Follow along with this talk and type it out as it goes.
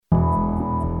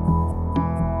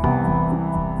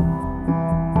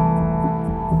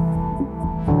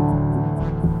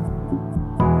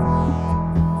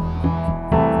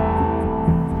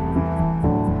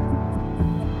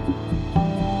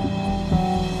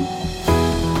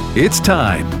It's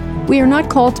time. We are not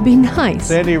called to be nice.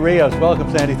 Sandy Rios,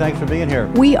 welcome, Sandy. Thanks for being here.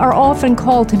 We are often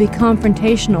called to be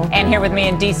confrontational. And here with me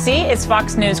in D.C. is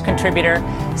Fox News contributor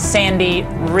Sandy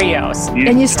Rios.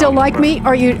 And you still like me,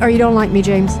 or you don't like me,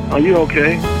 James? Are you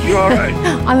okay? You all right?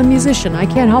 I'm a musician. I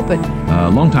can't help it.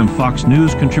 Longtime Fox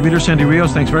News contributor Sandy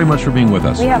Rios, thanks very much for being with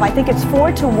us. We have, I think it's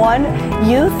 4-1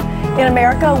 youth in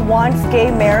America wants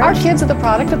gay marriage. Our kids are the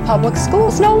product of public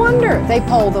schools. No wonder they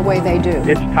poll the way they do.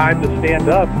 It's time to stand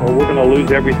up or we're going to lose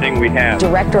everything we have.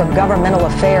 Director of Governmental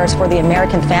Affairs for the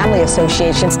American Family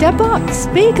Association. Step up,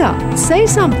 speak up, say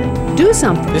something, do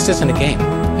something. This isn't a game.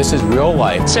 This is real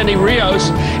life. Sandy Rios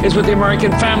is with the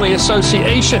American Family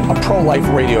Association. A pro-life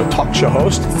radio talk show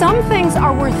host. Some things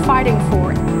are worth fighting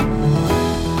for.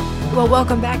 Well,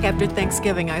 welcome back after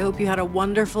Thanksgiving. I hope you had a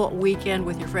wonderful weekend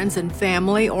with your friends and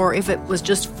family, or if it was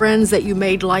just friends that you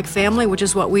made like family, which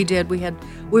is what we did. We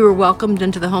were welcomed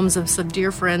into the homes of some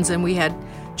dear friends, and we had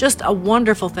just a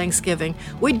wonderful Thanksgiving.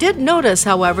 We did notice,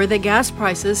 however, that gas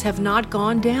prices have not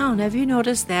gone down. Have you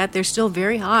noticed that? They're still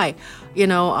very high,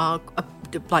 like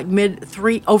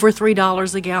over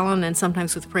 $3 a gallon, and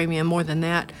sometimes with premium more than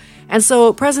that. And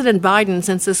so President Biden,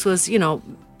 since this was,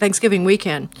 Thanksgiving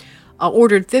weekend,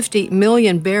 ordered 50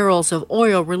 million barrels of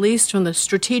oil released from the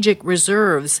strategic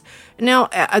reserves. Now,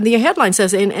 the headline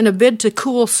says, in a bid to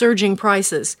cool surging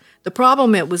prices. The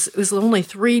problem, it was only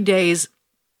 3 days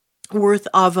worth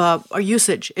of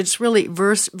usage. It's really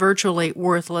virtually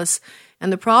worthless.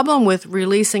 And the problem with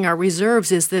releasing our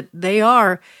reserves is that they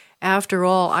are, after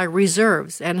all, our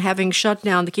reserves. And having shut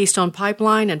down the Keystone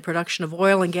Pipeline and production of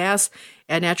oil and gas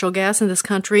and natural gas in this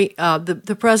country,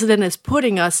 the president is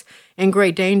putting us in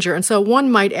great danger. And so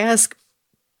one might ask,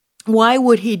 why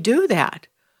would he do that?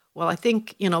 Well, I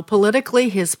think, politically,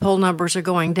 his poll numbers are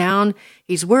going down.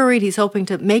 He's worried. He's hoping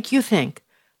to make you think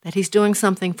that he's doing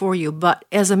something for you. But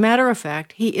as a matter of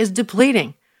fact, he is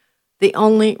depleting the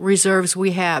only reserves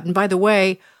we have. And by the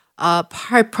way,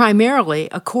 primarily,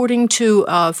 according to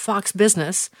Fox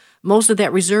Business, most of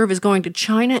that reserve is going to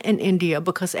China and India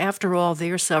because, after all,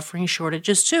 they are suffering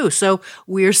shortages too. So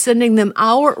we're sending them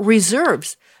our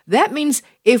reserves. That means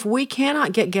if we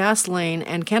cannot get gasoline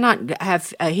and cannot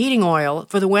have heating oil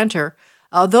for the winter,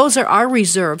 those are our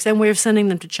reserves, and we're sending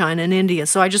them to China and India.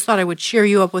 So I just thought I would cheer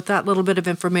you up with that little bit of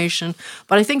information.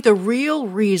 But I think the real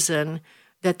reason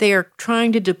that they are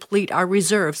trying to deplete our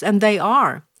reserves, and they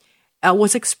are,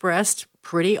 was expressed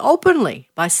pretty openly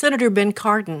by Senator Ben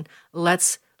Cardin.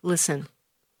 Let's listen.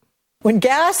 When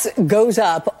gas goes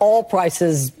up, all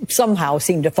prices somehow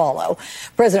seem to follow.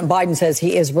 President Biden says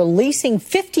he is releasing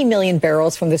 50 million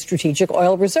barrels from the strategic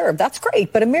oil reserve. That's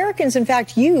great, but Americans, in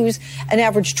fact, use an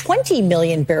average 20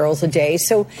 million barrels a day.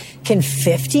 So can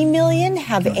 50 million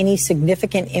have any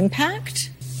significant impact?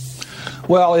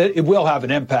 Well, it will have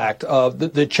an impact.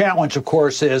 The challenge, of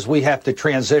course, is we have to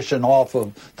transition off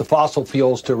of the fossil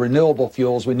fuels to renewable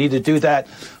fuels. We need to do that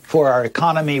for our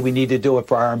economy. We need to do it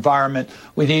for our environment.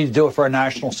 We need to do it for our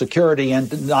national security,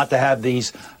 and not to have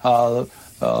these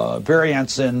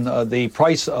variants in the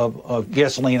price of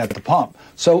gasoline at the pump.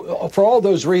 So for all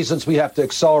those reasons, we have to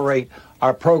accelerate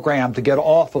our program to get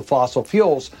off of fossil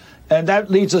fuels. And that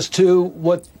leads us to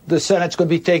what the Senate's going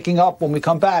to be taking up when we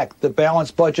come back, the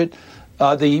balanced budget,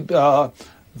 the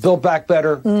Build Back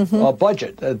Better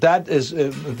budget. That is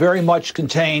very much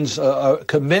contains a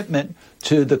commitment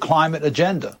to the climate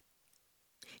agenda.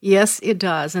 Yes, it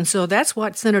does. And so that's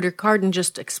what Senator Cardin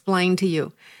just explained to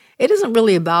you. It isn't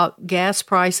really about gas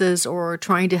prices or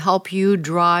trying to help you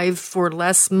drive for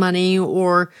less money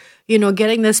or,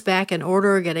 getting this back in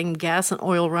order, getting gas and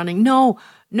oil running. No,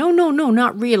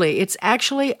 not really. It's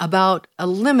actually about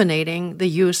eliminating the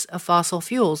use of fossil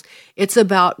fuels. It's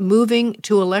about moving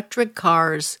to electric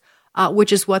cars,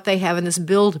 which is what they have in this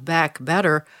Build Back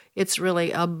Better. It's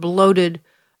really a bloated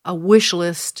wish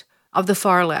list of the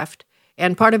far left.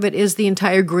 And part of it is the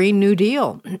entire Green New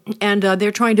Deal. And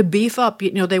they're trying to beef up, they're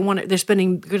going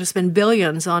to spend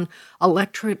billions on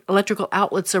electrical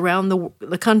outlets around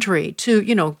the country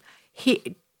to,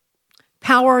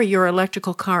 power your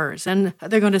electrical cars, and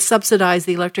they're going to subsidize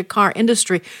the electric car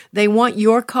industry. They want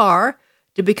your car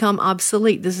to become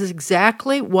obsolete. This is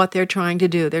exactly what they're trying to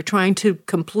do. They're trying to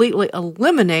completely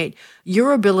eliminate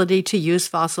your ability to use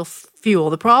fossil fuel.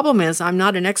 The problem is, I'm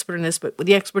not an expert in this, but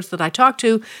the experts that I talk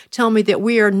to tell me that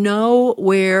we are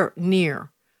nowhere near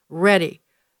ready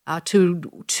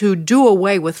to do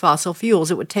away with fossil fuels.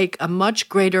 It would take a much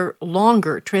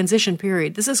longer transition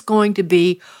period. This is going to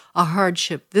be a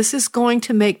hardship. This is going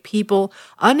to make people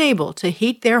unable to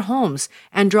heat their homes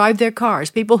and drive their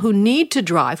cars. People who need to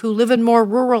drive, who live in more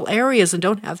rural areas and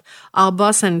don't have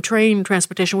bus and train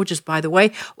transportation, which is, by the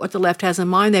way, what the left has in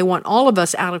mind. They want all of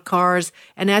us out of cars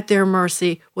and at their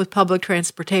mercy with public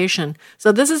transportation.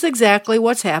 So this is exactly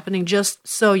what's happening, just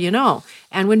so you know.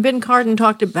 And when Ben Cardin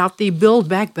talked about the Build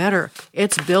Back Better,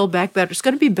 it's Build Back Better. It's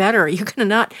going to be better. You're going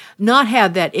to not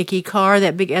have that icky car,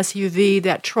 that big SUV,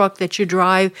 that truck that you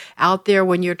drive out there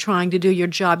when you're trying to do your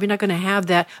job. You're not going to have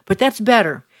that, but that's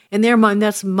better. In their mind,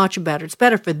 that's much better. It's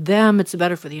better for them. It's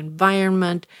better for the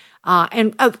environment.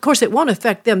 And, of course, it won't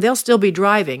affect them. They'll still be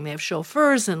driving. They have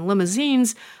chauffeurs and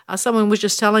limousines. Someone was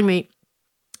just telling me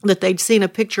that they'd seen a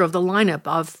picture of the lineup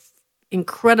of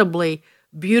incredibly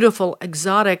beautiful,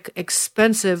 exotic,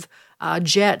 expensive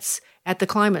jets at the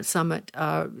climate summit,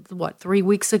 3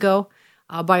 weeks ago,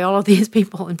 by all of these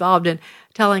people involved in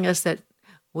telling us that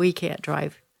we can't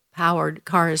drive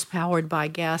cars powered by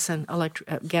gas and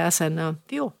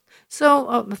fuel.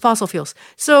 So fossil fuels.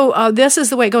 So this is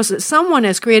the way it goes. Someone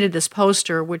has created this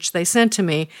poster, which they sent to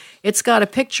me. It's got a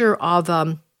picture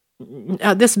of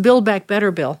this Build Back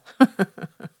Better bill.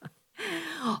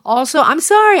 Also, I'm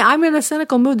sorry, I'm in a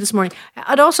cynical mood this morning.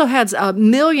 It also has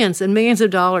millions and millions of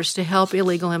dollars to help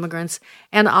illegal immigrants.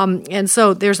 And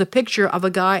so there's a picture of a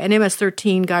guy, an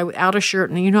MS-13 guy without a shirt,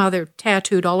 and you know how they're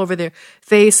tattooed all over their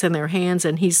face and their hands,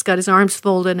 and he's got his arms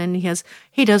folded, and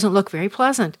he doesn't look very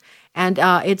pleasant. And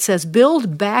it says,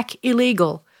 Build Back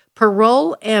Illegal,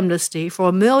 parole amnesty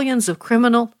for millions of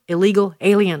criminal illegal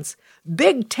aliens.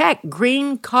 Big Tech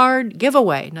green card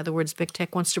giveaway. In other words, Big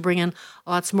Tech wants to bring in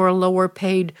lots more lower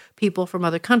paid people from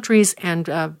other countries and,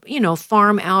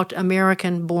 farm out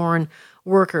American-born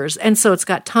workers. And so it's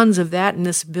got tons of that in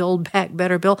this Build Back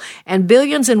Better bill, and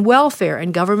billions in welfare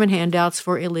and government handouts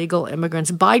for illegal immigrants.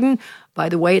 Biden, by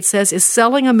the way, it says, is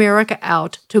selling America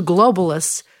out to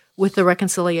globalists with the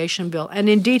reconciliation bill. And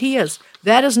indeed he is.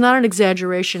 That is not an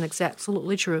exaggeration. It's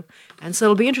absolutely true. And so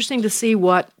it'll be interesting to see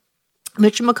what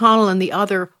Mitch McConnell and the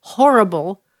other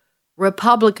horrible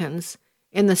Republicans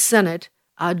in the Senate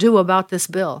do about this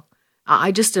bill.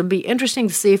 It'll be interesting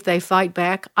to see if they fight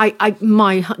back.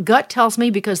 My gut tells me,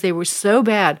 because they were so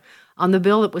bad on the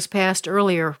bill that was passed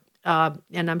earlier, and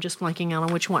I'm just blanking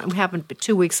on which one. It happened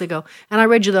 2 weeks ago. And I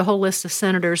read you the whole list of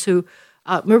senators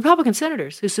Republican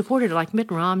senators who supported it, like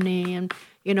Mitt Romney and,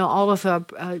 all of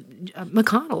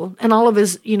McConnell and all of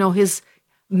his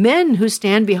men who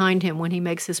stand behind him when he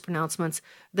makes his pronouncements.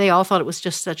 They all thought it was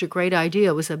just such a great idea.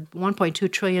 It was a $1.2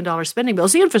 trillion spending bill.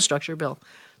 It's the infrastructure bill.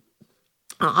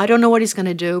 I don't know what he's going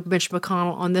to do, Mitch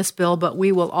McConnell, on this bill, but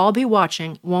we will all be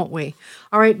watching, won't we?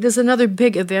 All right, there's another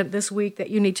big event this week that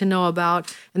you need to know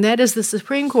about, and that is the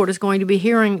Supreme Court is going to be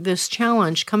hearing this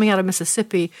challenge coming out of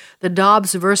Mississippi, the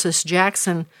Dobbs versus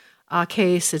Jackson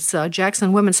case. It's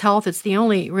Jackson Women's Health. It's the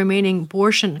only remaining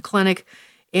abortion clinic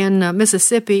in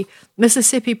Mississippi.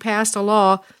 Mississippi passed a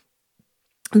law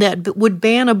that would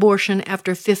ban abortion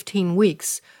after 15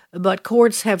 weeks. But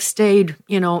courts have stayed,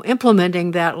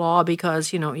 implementing that law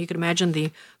because, you can imagine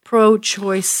the pro-abortion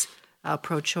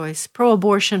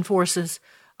forces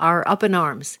are up in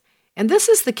arms. And this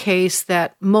is the case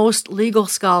that most legal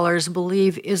scholars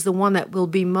believe is the one that will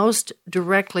be most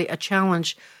directly a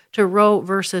challenge to Roe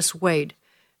versus Wade.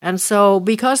 And so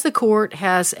because the court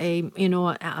has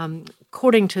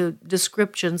according to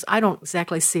descriptions, I don't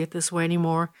exactly see it this way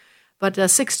anymore, but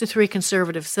 6-3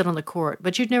 conservatives sit on the court.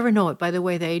 But you'd never know it by the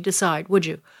way they decide, would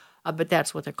you? But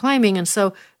that's what they're claiming. And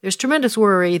so there's tremendous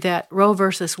worry that Roe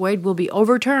versus Wade will be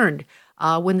overturned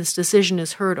when this decision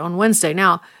is heard on Wednesday.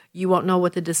 Now, you won't know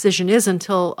what the decision is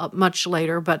until much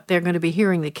later, but they're going to be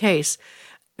hearing the case.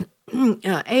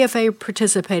 AFA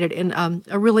participated in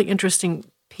a really interesting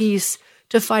piece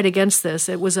to fight against this.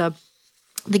 It was the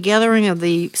gathering of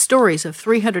the stories of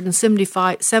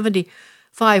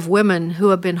 375 women who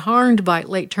have been harmed by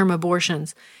late-term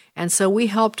abortions. And so we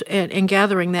helped in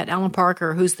gathering that. Alan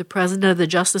Parker, who's the president of the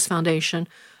Justice Foundation,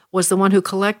 was the one who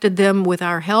collected them with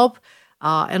our help.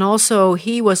 And also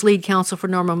he was lead counsel for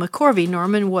Norma McCorvey.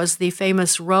 Norman was the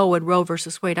famous Roe and Roe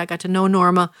versus Wade. I got to know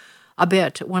Norma a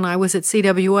bit when I was at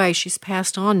CWA. She's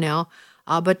passed on now.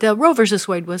 But Roe versus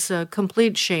Wade was a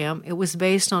complete sham. It was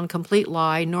based on complete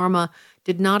lie. Norma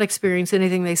did not experience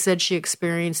anything they said she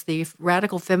experienced. The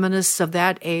radical feminists of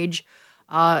that age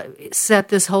set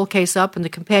this whole case up, and the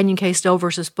companion case, Doe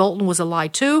versus Bolton, was a lie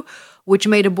too, which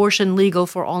made abortion legal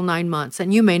for all 9 months.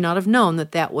 And you may not have known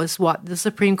that was what the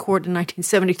Supreme Court in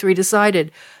 1973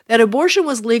 decided, that abortion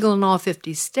was legal in all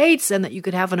 50 states and that you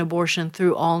could have an abortion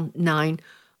through all 9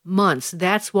 months.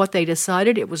 That's what they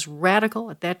decided. It was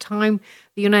radical. At that time,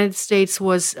 the United States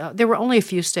was, there were only a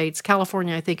few states,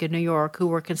 California, I think, and New York, who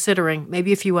were considering,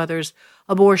 maybe a few others,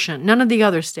 abortion. None of the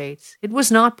other states. It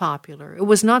was not popular. It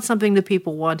was not something that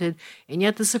people wanted, and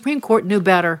yet the Supreme Court knew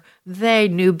better. They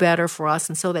knew better for us,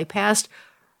 and so they passed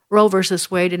Roe versus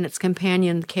Wade and its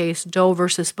companion case, Doe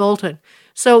versus Bolton.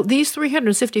 So these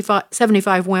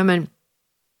 375 women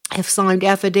have signed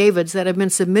affidavits that have been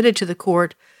submitted to the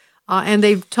court, and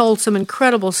they've told some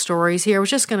incredible stories here. I was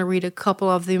just going to read a couple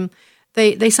of them.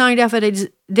 They signed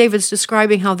affidavits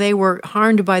describing how they were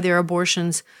harmed by their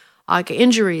abortions,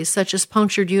 injuries such as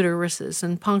punctured uteruses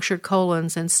and punctured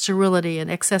colons and sterility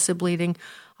and excessive bleeding.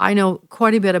 I know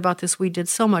quite a bit about this. We did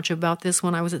so much about this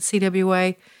when I was at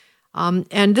CWA.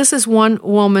 And this is one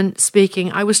woman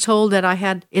speaking. I was told that I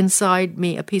had inside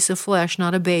me a piece of flesh,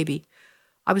 not a baby.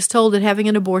 I was told that having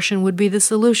an abortion would be the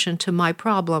solution to my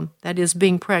problem, that is,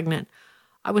 being pregnant.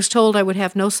 I was told I would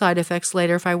have no side effects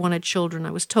later if I wanted children.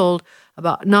 I was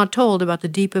not told about the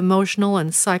deep emotional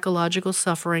and psychological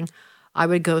suffering I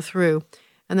would go through.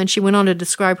 And then she went on to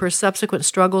describe her subsequent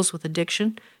struggles with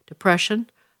addiction, depression,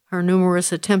 her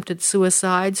numerous attempted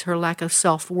suicides, her lack of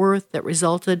self-worth that was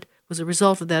a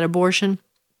result of that abortion.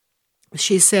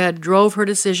 She said drove her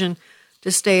decision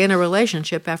to stay in a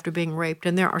relationship after being raped.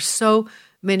 And there are so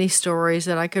many stories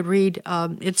that I could read.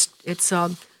 It's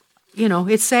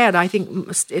sad. I think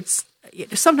it's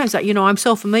sometimes, I'm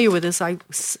so familiar with this, I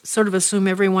sort of assume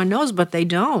everyone knows, but they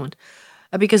don't.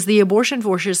 Because the abortion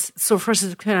forces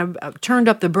kind of turned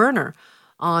up the burner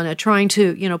on trying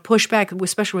to, push back,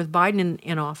 especially with Biden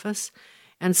in office.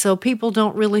 And so people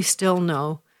don't really still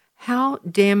know how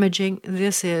damaging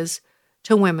this is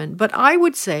to women. But I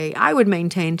would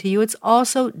maintain to you, it's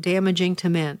also damaging to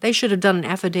men. They should have done an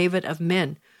affidavit of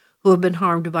men who have been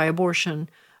harmed by abortion,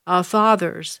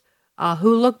 fathers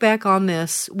who look back on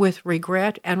this with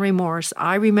regret and remorse.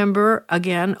 I remember,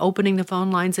 again, opening the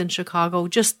phone lines in Chicago,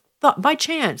 just by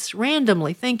chance,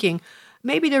 randomly thinking,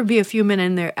 maybe there'd be a few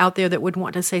men out there that would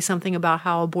want to say something about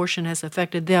how abortion has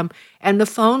affected them. And the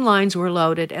phone lines were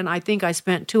loaded, and I think I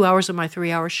spent 2 hours of my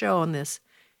 3-hour show on this.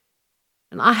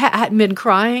 And I had men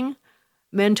crying,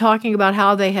 men talking about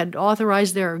how they had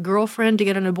authorized their girlfriend to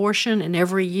get an abortion, and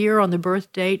every year on the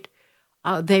birth date,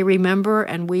 they remember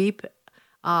and weep.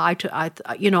 I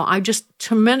just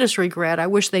tremendous regret. I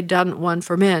wish they'd done one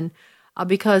for men,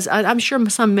 because I'm sure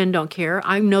some men don't care.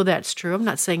 I know that's true. I'm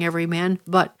not saying every man,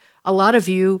 but a lot of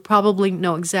you probably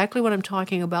know exactly what I'm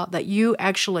talking about, that you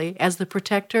actually, as the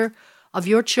protector of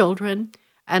your children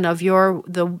and of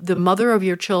the mother of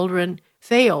your children,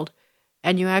 failed.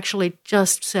 And you actually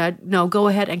just said, no, go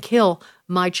ahead and kill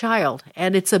my child.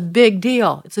 And it's a big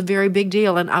deal. It's a very big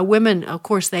deal. And women, of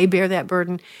course, they bear that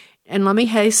burden. And let me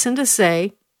hasten to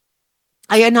say,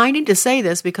 I need to say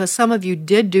this because some of you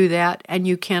did do that and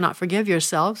you cannot forgive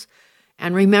yourselves.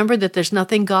 And remember that there's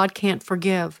nothing God can't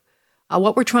forgive.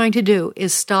 What we're trying to do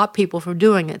is stop people from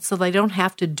doing it so they don't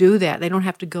have to do that. They don't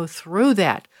have to go through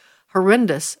that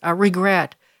horrendous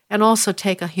regret and also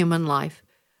take a human life.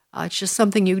 It's just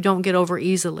something you don't get over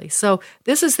easily. So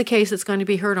this is the case that's going to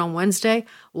be heard on Wednesday.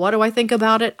 What do I think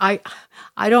about it? I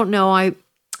don't know.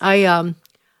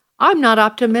 I'm not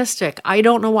optimistic. I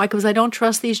don't know why, because I don't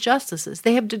trust these justices.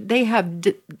 They have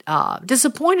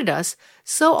disappointed us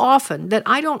so often that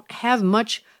I don't have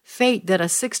much faith that a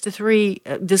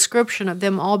 6-3 description of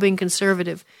them all being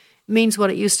conservative means what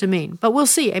it used to mean. But we'll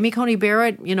see. Amy Coney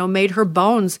Barrett, made her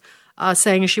bones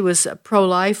saying she was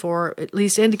pro-life, or at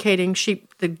least indicating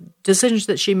the decisions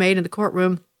that she made in the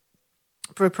courtroom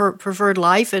preferred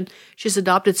life, and she's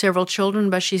adopted several children,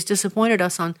 but she's disappointed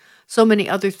us on so many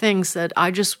other things that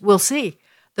we'll see.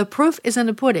 The proof is in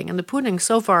the pudding, and the pudding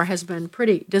so far has been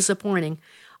pretty disappointing.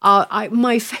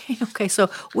 Okay, so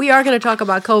we are going to talk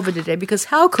about COVID today, because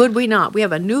how could we not? We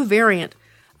have a new variant,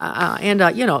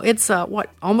 it's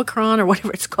Omicron or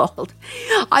whatever it's called.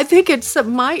 I think it's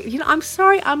I'm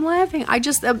sorry, I'm laughing.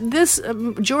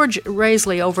 George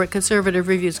Raisley over at Conservative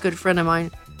Review is a good friend of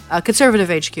mine, Conservative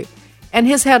HQ. And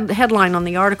his headline on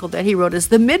the article that he wrote is,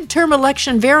 "The midterm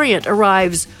election variant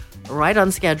arrives right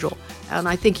on schedule." And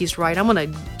I think he's right. I'm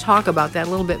going to talk about that a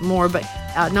little bit more, but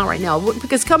not right now.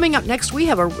 Because coming up next, we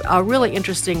have a really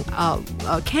interesting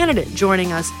candidate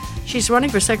joining us. She's running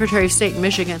for Secretary of State in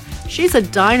Michigan. She's a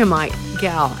dynamite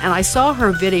gal, and I saw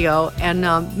her video, and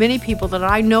many people that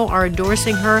I know are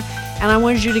endorsing her, and I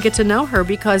wanted you to get to know her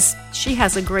because she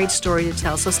has a great story to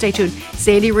tell. So stay tuned.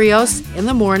 Sandy Rios in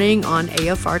the morning on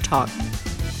AFR Talk.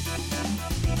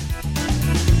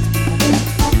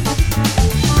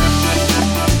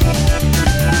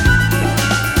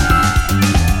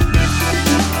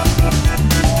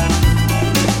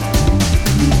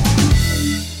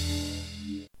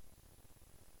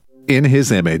 In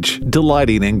His Image,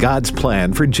 delighting in God's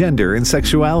plan for gender and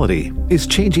sexuality, is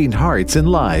changing hearts and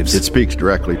lives. It speaks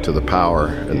directly to the power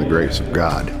and the grace of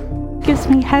God. Gives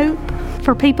me hope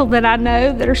for people that I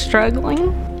know that are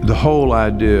struggling. The whole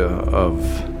idea of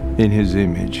In His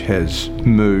Image has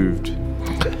moved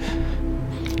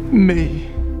me.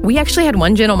 We actually had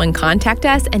one gentleman contact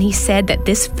us, and he said that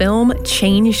this film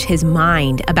changed his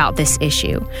mind about this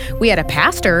issue. We had a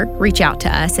pastor reach out to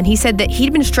us, and he said that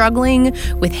he'd been struggling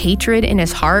with hatred in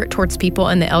his heart towards people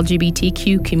in the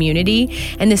LGBTQ community,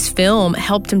 and this film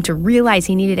helped him to realize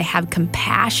he needed to have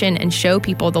compassion and show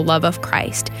people the love of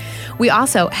Christ. We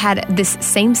also had this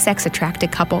same-sex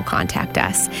attracted couple contact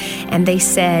us, and they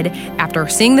said after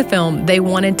seeing the film, they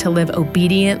wanted to live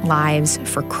obedient lives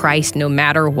for Christ no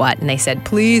matter what, and they said,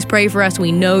 please pray for us.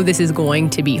 We know this is going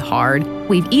to be hard.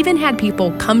 We've even had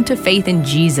people come to faith in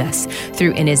Jesus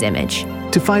through In His Image.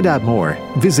 To find out more,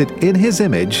 visit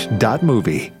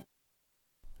inhisimage.movie.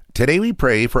 Today we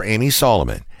pray for Amy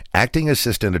Solomon, Acting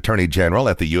Assistant Attorney General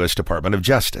at the U.S. Department of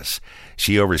Justice.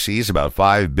 She oversees about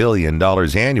 $5 billion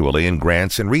annually in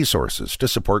grants and resources to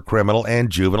support criminal and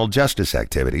juvenile justice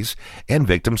activities and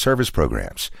victim service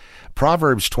programs.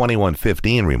 Proverbs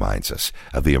 21:15 reminds us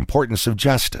of the importance of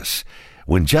justice.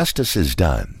 When justice is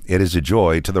done, it is a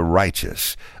joy to the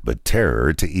righteous, but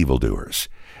terror to evildoers.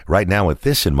 Right now, with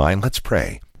this in mind, let's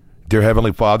pray. Dear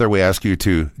Heavenly Father, we ask you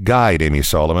to guide Amy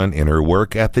Solomon in her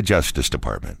work at the Justice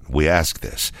Department. We ask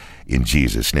this in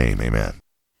Jesus' name, amen.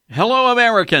 Hello,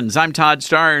 Americans. I'm Todd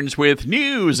Starnes with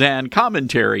news and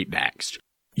commentary next.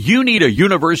 You need a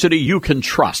university you can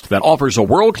trust that offers a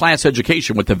world-class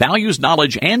education with the values,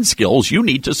 knowledge, and skills you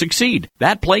need to succeed.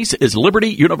 That place is Liberty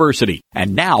University,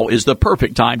 and now is the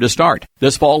perfect time to start.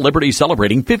 This fall, Liberty is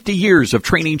celebrating 50 years of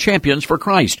training champions for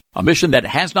Christ, a mission that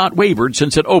has not wavered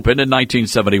since it opened in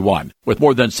 1971. With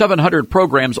more than 700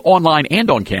 programs online and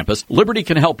on campus, Liberty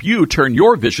can help you turn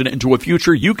your vision into a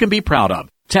future you can be proud of.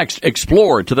 Text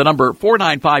EXPLORE to the number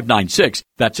 49596.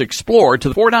 That's EXPLORE to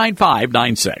the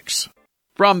 49596.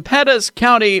 From Pettis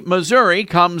County, Missouri,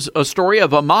 comes a story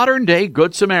of a modern-day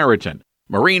Good Samaritan.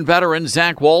 Marine veteran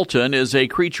Zach Walton is a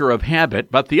creature of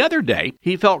habit, but the other day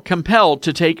he felt compelled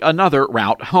to take another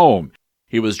route home.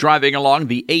 He was driving along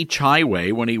the H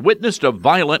Highway when he witnessed a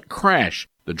violent crash.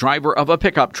 The driver of a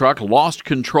pickup truck lost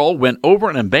control, went over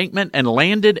an embankment, and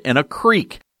landed in a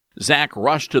creek. Zach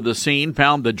rushed to the scene,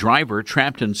 found the driver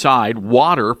trapped inside,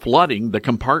 water flooding the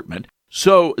compartment.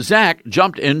 So Zach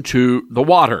jumped into the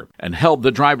water and held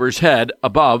the driver's head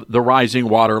above the rising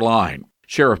water line.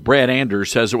 Sheriff Brad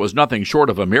Anders says it was nothing short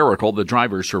of a miracle the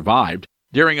driver survived.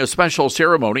 During a special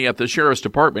ceremony at the Sheriff's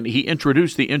Department, he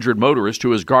introduced the injured motorist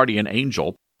to his guardian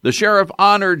angel. The sheriff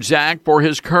honored Zach for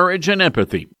his courage and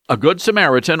empathy, a good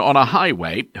Samaritan on a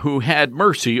highway who had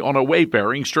mercy on a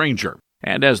wayfaring stranger.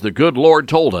 And as the good Lord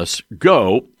told us,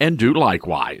 go and do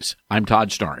likewise. I'm Todd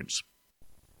Starnes.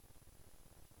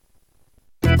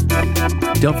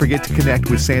 Don't forget to connect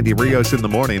with Sandy Rios in the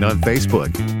morning on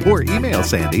Facebook or email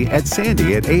Sandy at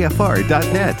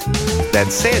sandy@afr.net.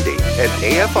 That's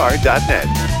sandy@afr.net.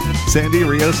 Sandy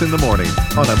Rios in the morning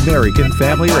on American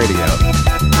Family Radio.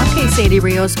 Okay, Sandy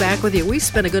Rios back with you. We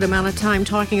spent a good amount of time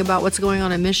talking about what's going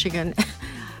on in Michigan.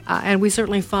 And we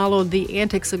certainly followed the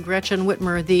antics of Gretchen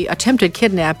Whitmer, the attempted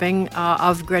kidnapping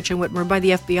of Gretchen Whitmer by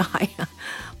the FBI.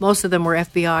 Most of them were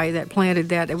FBI that planted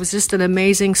that. It was just an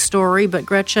amazing story, but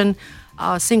Gretchen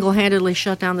single-handedly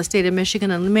shut down the state of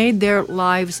Michigan and made their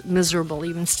lives miserable,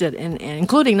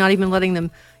 including not even letting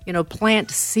them, plant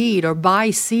seed or buy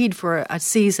seed for a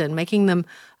season, making them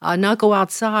not go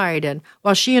outside. And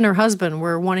while she and her husband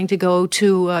were wanting to go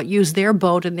to use their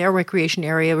boat in their recreation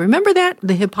area. Remember that?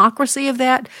 The hypocrisy of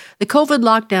that? The COVID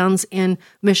lockdowns in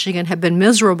Michigan have been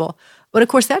miserable. But, of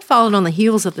course, that followed on the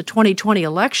heels of the 2020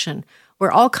 election,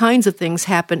 where all kinds of things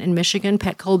happen in Michigan.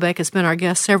 Pat Colbeck has been our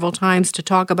guest several times to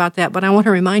talk about that. But I want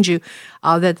to remind you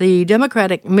that the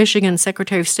Democratic Michigan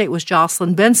Secretary of State was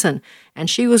Jocelyn Benson, and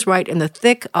she was right in the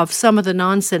thick of some of the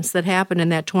nonsense that happened in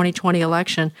that 2020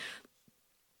 election.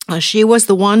 She was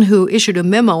the one who issued a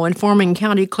memo informing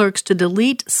county clerks to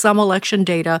delete some election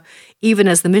data, even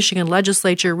as the Michigan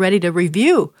legislature ready to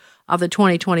review of the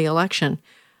 2020 election.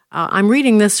 I'm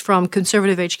reading this from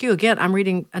Conservative HQ. Again, I'm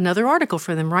reading another article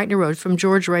from them right in a row from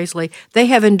George Raisley. They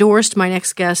have endorsed my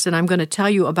next guest, and I'm going to tell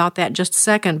you about that in just a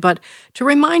second. But to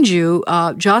remind you,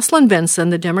 Jocelyn Benson,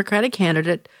 the Democratic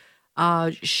candidate,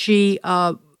 she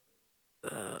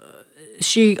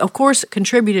she, of course,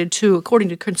 contributed to, according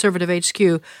to Conservative HQ,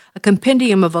 a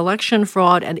compendium of election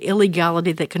fraud and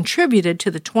illegality that contributed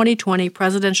to the 2020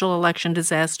 presidential election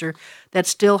disaster that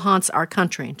still haunts our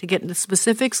country. To get into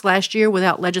specifics, last year,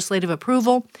 without legislative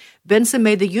approval, Benson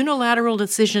made the unilateral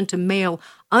decision to mail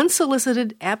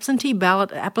unsolicited absentee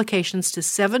ballot applications to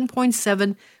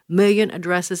 7.7 million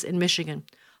addresses in Michigan,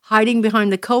 hiding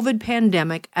behind the COVID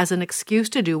pandemic as an excuse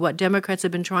to do what Democrats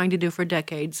have been trying to do for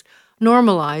decades: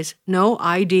 normalize no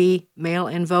ID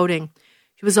mail-in voting.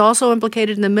 She was also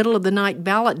implicated in the middle of the night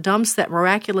ballot dumps that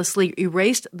miraculously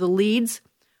erased the leads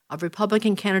of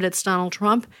Republican candidates Donald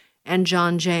Trump and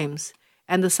John James,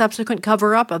 and the subsequent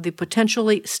cover-up of the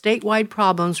potentially statewide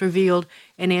problems revealed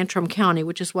in Antrim County,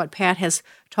 which is what Pat has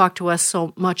talked to us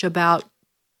so much about.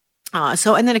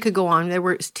 And then it could go on. There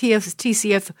were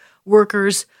TCF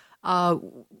workers that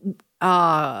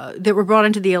were brought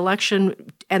into the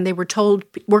election, and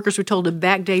workers were told to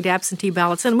backdate absentee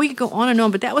ballots. And we could go on and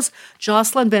on, but that was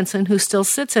Jocelyn Benson, who still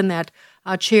sits in that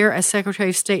chair as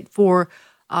Secretary of State for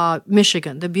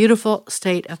Michigan, the beautiful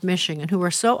state of Michigan, who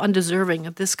are so undeserving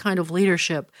of this kind of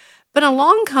leadership. But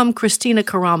along comes Christina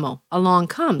Karamo.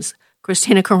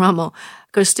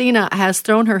 Christina has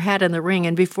thrown her hat in the ring,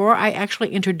 and before I actually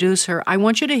introduce her, I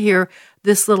want you to hear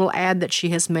this little ad that she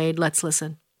has made. Let's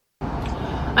listen.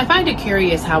 I find it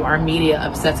curious how our media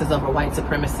obsesses over white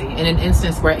supremacy in an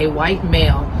instance where a white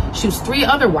male shoots 3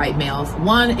 other white males,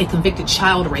 one a convicted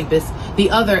child rapist,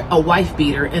 the other a wife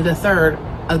beater, and the third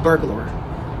a burglar.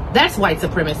 That's white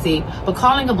supremacy, but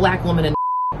calling a black woman a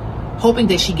hoping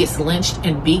that she gets lynched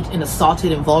and beat and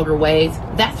assaulted in vulgar ways,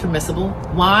 that's permissible.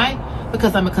 Why?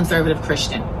 Because I'm a conservative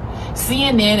Christian.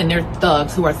 CNN and their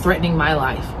thugs who are threatening my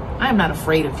life. I am not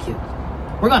afraid of you.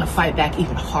 We're going to fight back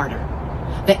even harder.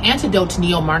 The antidote to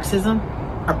neo-Marxism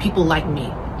are people like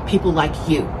me, people like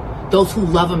you, those who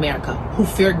love America, who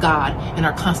fear God and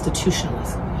are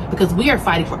constitutionalists, because we are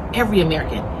fighting for every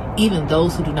American, even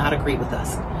those who do not agree with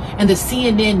us. And the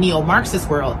CNN neo-Marxist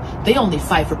world, they only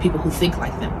fight for people who think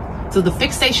like them. So the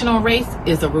fixation on race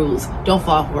is the rules. Don't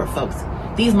fall for it, folks.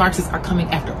 These Marxists are coming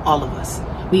after all of us.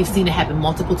 We've seen it happen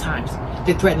multiple times.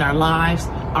 They threaten our lives,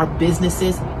 our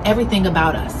businesses, everything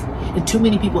about us. And too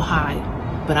many people hide.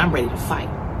 But I'm ready to fight.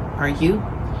 Are you?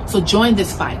 So join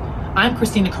this fight. I'm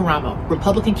Christina Karamo,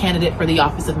 Republican candidate for the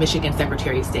office of Michigan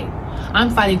Secretary of State. I'm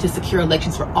fighting to secure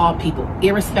elections for all people,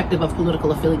 irrespective of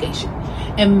political affiliation.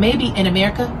 And maybe in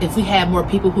America, if we had more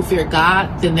people who fear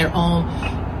God than their own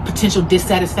potential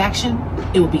dissatisfaction,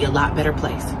 it would be a lot better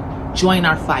place. Join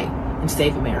our fight and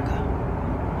save America.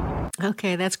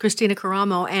 Okay, that's Christina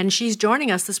Karamo, and she's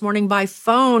joining us this morning by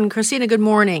phone. Christina, good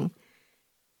morning.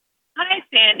 Hi,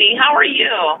 Sandy. How are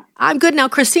you? I'm good. Now,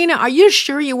 Christina, are you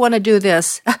sure you want to do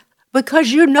this?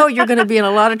 Because you know you're going to be in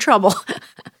a lot of trouble.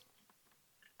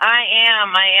 I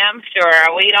am sure.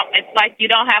 It's like you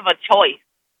don't have a choice.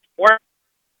 We're at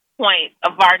the point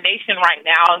of our nation right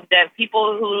now is that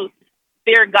people who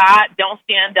fear God don't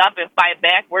stand up and fight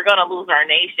back. We're going to lose our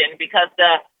nation because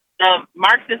the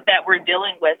Marxists that we're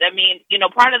dealing with,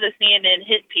 part of the CNN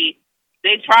hit piece,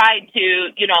 they tried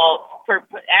to,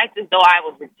 act as though I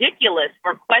was ridiculous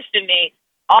for questioning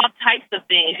all types of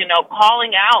things,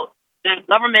 calling out the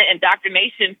government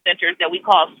indoctrination centers that we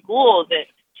call schools and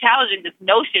challenging this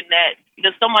notion that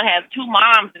someone has 2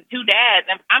 moms and 2 dads.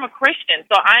 And I'm a Christian,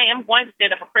 so I am going to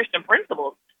stand up for Christian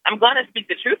principles. I'm going to speak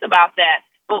the truth about that.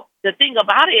 But the thing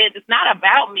about it is, it's not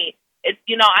about me. It's,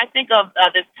 I think of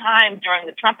this time during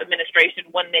the Trump administration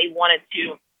when they wanted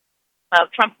to,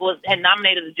 Trump had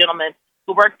nominated a gentleman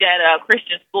who worked at a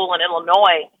Christian school in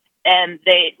Illinois, and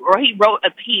he wrote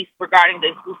a piece regarding the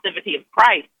exclusivity of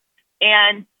Christ.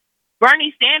 And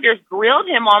Bernie Sanders grilled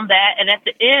him on that, and at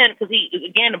the end, because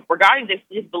regarding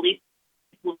his beliefs,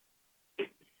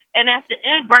 and at the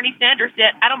end, Bernie Sanders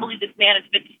said, I don't believe this man is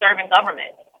fit to serve in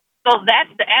government. So that's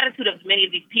the attitude of many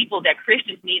of these people that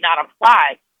Christians need not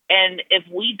apply. And if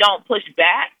we don't push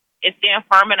back and stand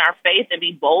firm in our faith and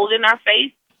be bold in our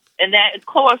faith, and that, of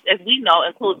course, as we know,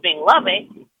 includes being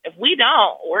loving, if we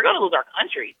don't, we're going to lose our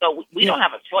country. So we don't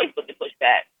have a choice but to push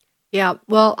back. Yeah,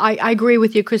 well, I agree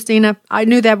with you, Christina. I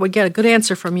knew that would get a good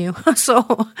answer from you. So,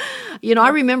 I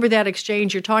remember that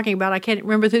exchange you're talking about. I can't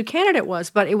remember who the candidate was,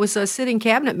 but it was a sitting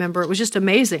cabinet member. It was just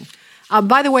amazing.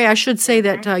 By the way, I should say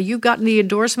that you've gotten the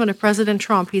endorsement of President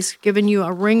Trump. He's given you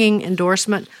a ringing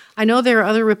endorsement. I know there are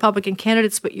other Republican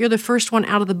candidates, but you're the first one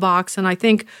out of the box. And I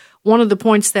think one of the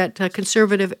points that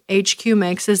Conservative HQ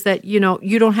makes is that, you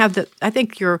don't have I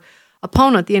think your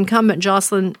opponent, the incumbent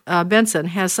Jocelyn Benson,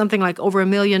 has something like over $1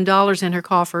 million in her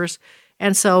coffers.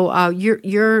 And so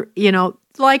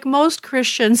like most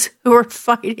Christians who are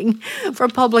fighting for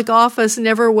public office,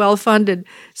 never well-funded.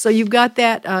 So you've got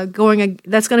that going.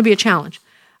 That's going to be a challenge.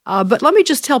 But let me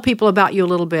just tell people about you a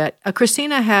little bit.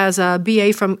 Christina has a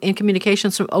BA in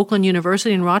communications from Oakland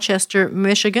University in Rochester,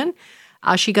 Michigan.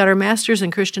 She got her master's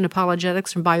in Christian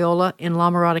apologetics from Biola in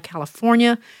La Mirada,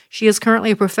 California. She is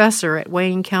currently a professor at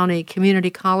Wayne County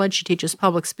Community College. She teaches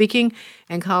public speaking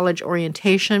and college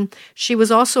orientation. She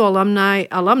was also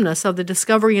alumnus of the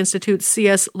Discovery Institute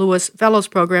C.S. Lewis Fellows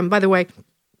Program. By the way,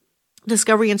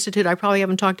 Discovery Institute, I probably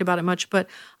haven't talked about it much, but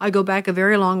I go back a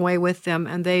very long way with them,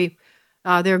 and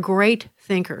they're great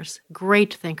thinkers,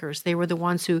 great thinkers. They were the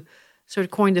ones who sort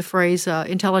of coined the phrase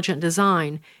intelligent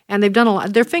design. And they've done a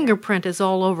lot. Their fingerprint is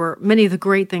all over many of the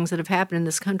great things that have happened in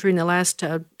this country in the last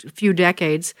few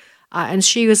decades. And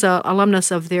she was an alumnus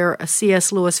of their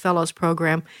C.S. Lewis Fellows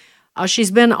Program.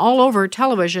 She's been all over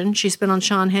television. She's been on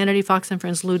Sean Hannity, Fox and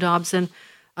Friends, Lou Dobson,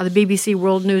 the BBC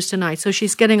World News Tonight. So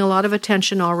she's getting a lot of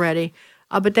attention already.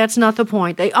 But that's not the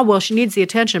point. She needs the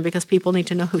attention because people need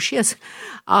to know who she is.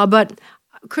 But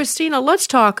Christina, let's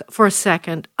talk for a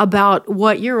second about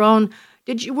what your own.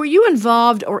 Were you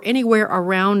involved or anywhere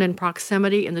around in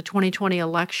proximity in the 2020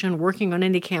 election, working on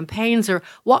any campaigns, or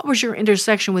what was your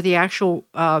intersection with the actual,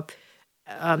 the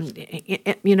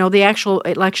actual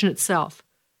election itself?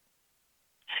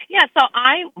 Yeah, so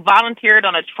I volunteered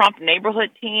on a Trump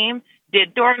neighborhood team.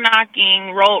 Did door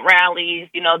knocking, road rallies,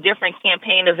 different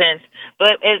campaign events.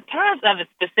 But in terms of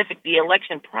the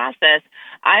election process,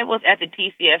 I was at the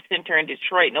TCF Center in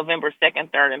Detroit November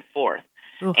 2nd, 3rd, and 4th.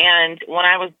 Oof. And when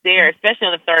I was there, especially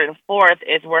on the 3rd and 4th,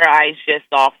 is where I just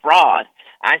saw fraud.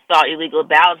 I saw illegal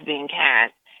ballots being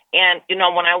cast. And,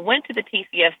 when I went to the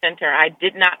TCF Center, I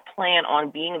did not plan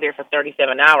on being there for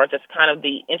 37 hours. That's kind of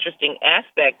the interesting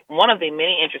aspect, one of the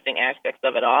many interesting aspects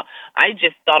of it all. I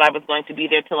just thought I was going to be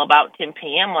there till about 10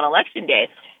 p.m. on Election Day.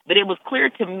 But it was clear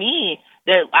to me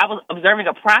that I was observing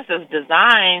a process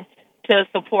designed to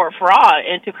support fraud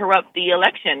and to corrupt the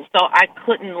election. So I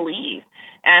couldn't leave.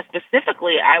 And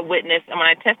specifically, I witnessed, when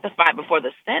I testified before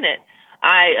the Senate,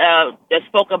 I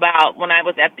spoke about when I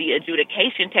was at the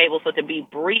adjudication table. So to be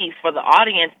brief for the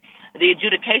audience, the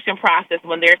adjudication process,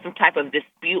 when there's some type of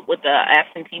dispute with the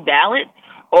absentee ballot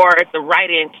or it's a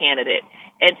write-in candidate.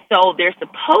 And so there's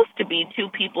supposed to be two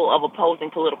people of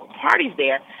opposing political parties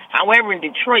there. However, in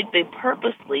Detroit, they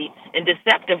purposely and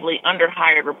deceptively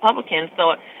underhired Republicans.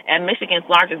 So at Michigan's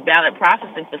largest ballot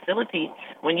processing facility,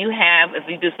 when you have, if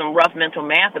you do some rough mental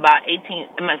math, about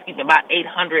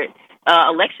 800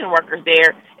 election workers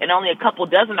there, and only a couple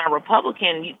dozen are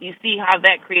Republican, you see how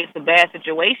that creates a bad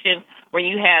situation where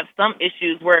you have some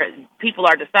issues where people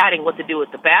are deciding what to do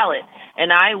with the ballot.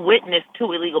 And I witnessed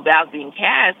two illegal ballots being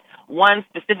cast, one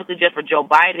specifically just for Joe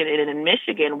Biden, and in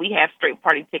Michigan, we have straight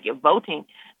party ticket voting,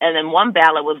 and then one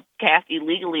ballot was cast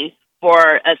illegally for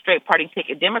a straight party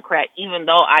ticket Democrat, even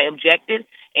though I objected.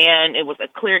 And it was a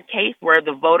clear case where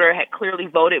the voter had clearly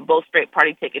voted both straight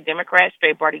party ticket Democrat,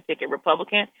 straight party ticket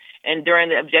Republican. And during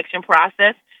the objection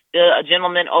process, a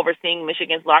gentleman overseeing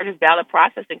Michigan's largest ballot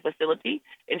processing facility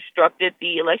instructed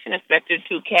the election inspector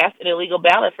to cast an illegal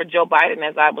ballot for Joe Biden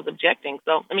as I was objecting.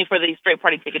 For the straight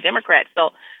party ticket Democrat.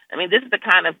 So, this is the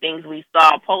kind of things we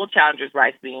saw, poll challengers'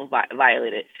 rights being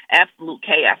violated, absolute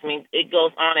chaos. It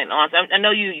goes on and on. So I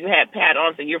know you had Pat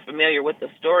on, so you're familiar with the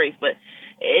stories, but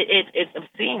it's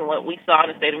obscene what we saw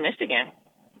in the state of Michigan.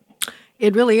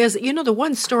 It really is. The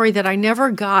one story that I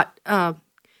never got, that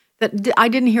I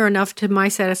didn't hear enough to my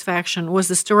satisfaction, was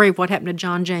the story of what happened to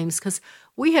John James, because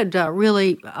we had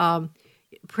really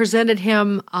presented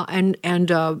him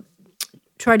and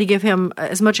tried to give him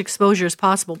as much exposure as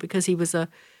possible because he was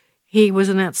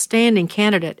an outstanding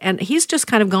candidate, and he's just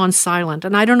kind of gone silent.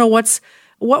 And I don't know what's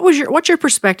your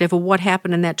perspective of what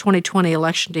happened in that 2020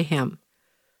 election to him.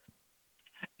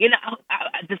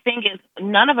 The thing is,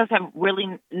 none of us we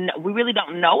really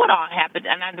don't know what all happened.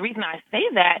 And the reason I say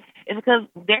that is because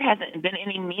there hasn't been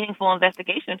any meaningful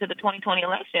investigation into the 2020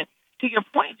 election. To your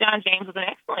point, John James was an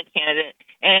excellent candidate,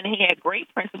 and he had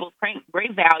great principles,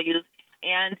 great values,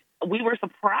 and we were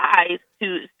surprised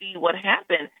to see what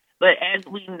happened. But as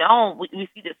we know, we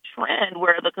see this trend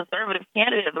where the conservative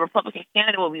candidate, the Republican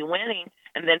candidate will be winning,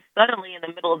 and then suddenly in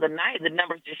the middle of the night, the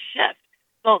numbers just shift.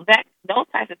 So those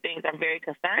types of things are very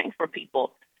concerning for people.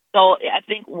 So I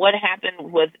think what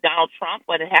happened with Donald Trump,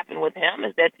 what had happened with him,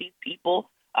 is that these people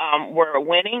were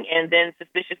winning, and then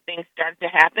suspicious things started to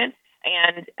happen,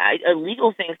 and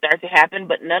illegal things started to happen,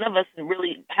 but none of us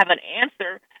really have an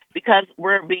answer because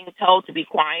we're being told to be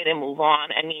quiet and move on.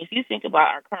 If you think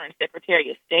about our current Secretary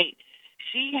of State,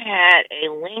 she had a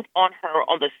link on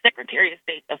the Secretary of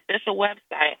State's official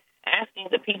website asking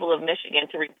the people of Michigan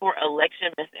to report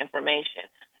election misinformation.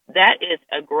 That is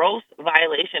a gross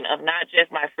violation of not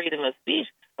just my freedom of speech,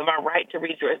 but my right to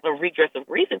redress of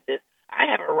grievances. I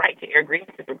have a right to air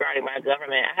grievances regarding my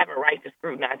government. I have a right to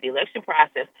scrutinize the election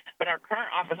process, but our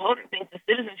current office holder thinks the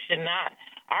citizens should not.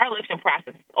 Our election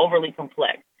process is overly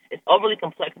complex. It's overly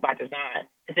complex by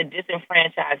design. It's a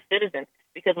disenfranchised citizen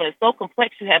because when it's so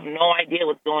complex, you have no idea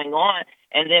what's going on,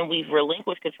 and then we've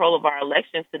relinquished control of our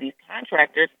elections to these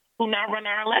contractors who now run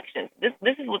our elections. This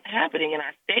is what's happening in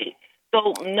our state.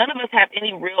 So none of us have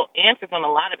any real answers on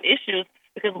a lot of issues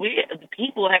because we, the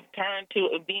people, have turned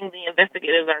to being the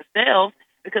investigators ourselves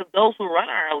because those who run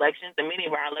our elections and many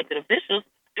of our elected officials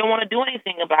don't want to do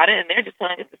anything about it, and they're just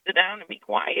telling us to sit down and be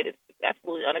quiet. It's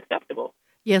absolutely unacceptable.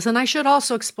 Yes, and I should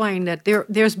also explain that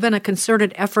there's been a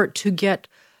concerted effort to get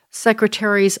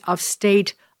secretaries of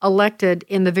state elected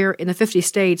in the 50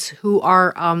 states who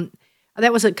are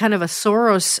that was a kind of a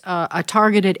Soros a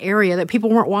targeted area that people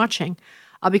weren't watching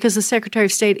because the Secretary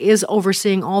of State is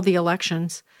overseeing all the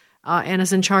elections and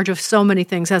is in charge of so many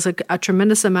things, has a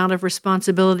tremendous amount of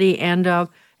responsibility and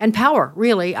power,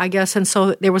 really, I guess. And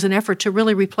so there was an effort to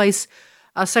really replace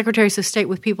secretaries of state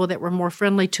with people that were more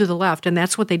friendly to the left, and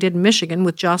that's what they did in Michigan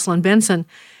with Jocelyn Benson.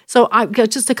 So I've got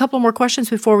just a couple more questions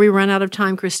before we run out of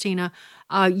time, Christina.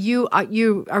 You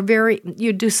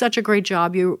do such a great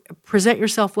job. You present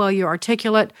yourself well. You're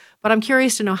articulate, but I'm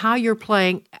curious to know how you're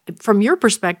playing from your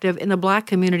perspective in the Black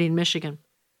community in Michigan.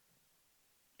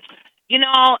 You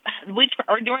know, we're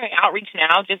doing outreach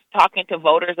now, just talking to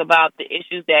voters about the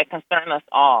issues that concern us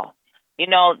all. You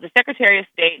know, the Secretary of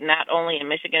State, not only in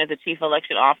Michigan, is the chief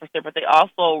election officer, but they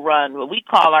also run what we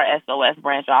call our SOS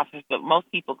branch office, but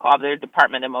most people call their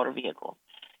Department of Motor Vehicles.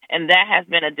 And that has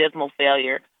been a dismal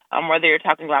failure, whether you're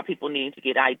talking about people needing to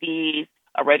get IDs,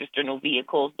 register new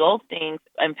vehicles. Those things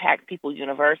impact people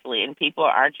universally, and people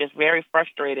are just very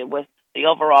frustrated with the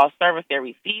overall service they're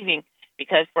receiving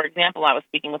because, for example, I was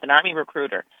speaking with an Army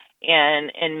recruiter,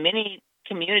 and in many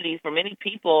communities, for many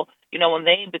people, you know, when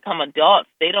they become adults,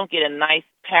 they don't get a nice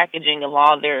packaging of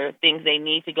all their things they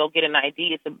need to go get an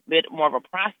ID. It's a bit more of a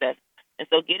process. And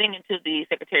so getting into the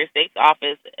Secretary of State's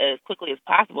office as quickly as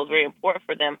possible is very important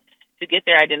for them to get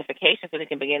their identification so they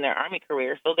can begin their Army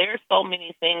career. So there are so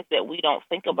many things that we don't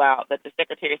think about that the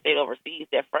Secretary of State oversees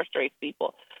that frustrates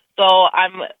people. So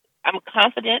I'm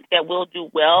confident that we'll do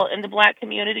well in the Black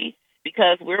community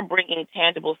because we're bringing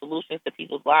tangible solutions to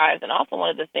people's lives. And also one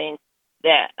of the things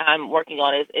that I'm working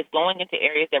on is going into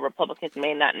areas that Republicans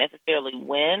may not necessarily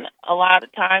win a lot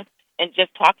of times and just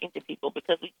talking to people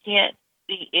because we can't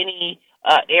see any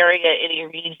area, any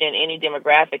region, any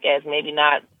demographic as maybe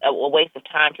not a waste of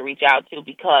time to reach out to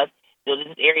because this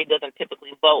area doesn't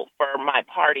typically vote for my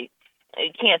party. You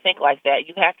can't think like that.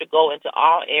 You have to go into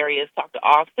all areas, talk to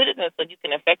all citizens so you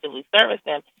can effectively service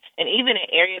them. And even in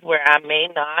areas where I may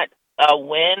not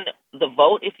win the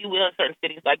vote, if you will, in certain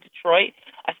cities like Detroit,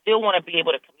 I still want to be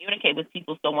able to communicate with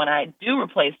people so when I do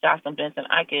replace Jocelyn Benson,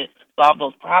 I can solve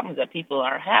those problems that people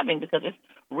are having because it's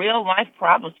real-life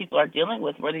problems people are dealing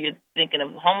with, whether you're thinking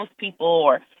of homeless people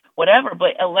or whatever.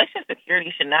 But election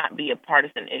security should not be a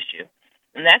partisan issue.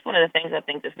 And that's one of the things I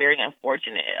think that's very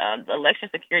unfortunate. Election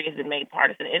security has been made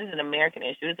partisan. It is an American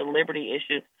issue. It's a liberty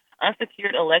issue.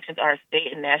 Unsecured elections are a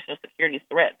state and national security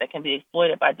threat that can be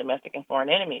exploited by domestic and foreign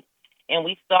enemies. And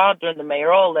we saw during the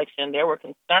mayoral election, there were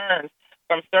concerns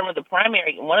from one of the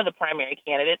primary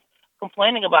candidates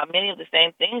complaining about many of the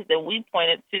same things that we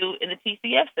pointed to in the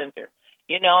TCF Center.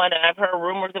 You know, and I've heard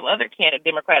rumors of other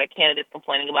Democratic candidates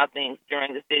complaining about things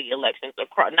during the city elections,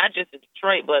 across, not just in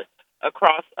Detroit, but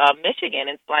across Michigan.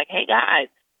 It's like, hey, guys,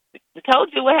 we told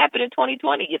you what happened in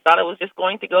 2020. You thought it was just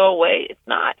going to go away. It's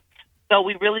not. So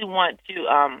we really want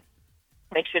to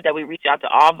make sure that we reach out to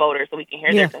all voters so we can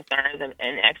hear their concerns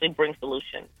and actually bring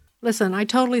solutions. Listen, I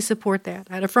totally support that.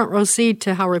 I had a front row seat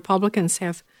to how Republicans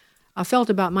have felt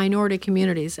about minority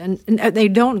communities, and they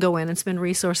don't go in and spend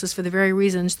resources for the very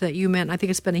reasons that you meant. I think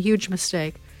it's been a huge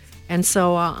mistake. And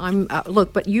so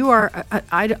but you are,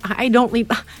 I don't leave,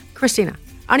 Christina,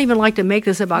 I don't even like to make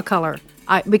this about color.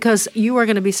 Because you are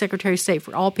going to be Secretary of State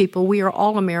for all people. We are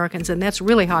all Americans, and that's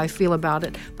really how I feel about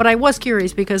it. But I was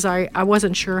curious because I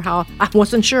wasn't sure how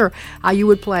you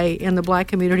would play in the Black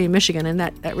community in Michigan, and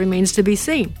that remains to be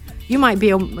seen. You might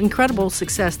be an incredible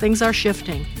success. Things are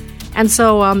shifting. And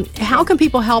so how can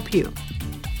people help you?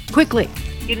 Quickly.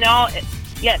 You know,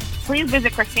 yes, please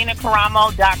visit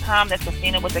ChristinaKaramo.com. That's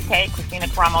Christina with a K,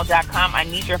 ChristinaKaramo.com. I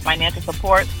need your financial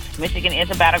support. Michigan is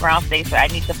a battleground state, so I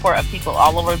need support of people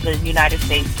all over the United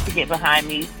States to get behind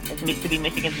me to be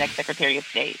Michigan's next Secretary of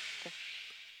State.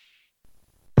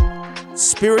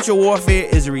 Spiritual warfare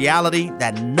is a reality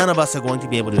that none of us are going to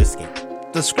be able to escape.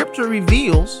 The scripture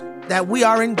reveals that we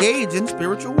are engaged in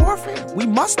spiritual warfare. We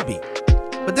must be.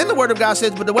 But then the word of God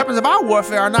says, but the weapons of our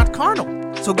warfare are not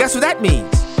carnal. So guess what that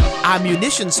means? Our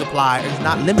munition supply is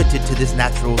not limited to this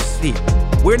natural sphere.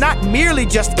 We're not merely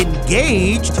just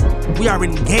engaged, we are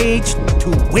engaged to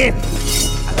win.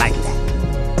 I like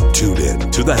that. Tune in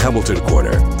to the Hamilton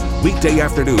Corner, weekday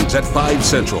afternoons at 5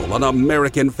 Central on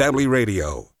American Family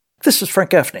Radio. This is Frank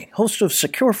Gaffney, host of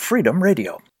Secure Freedom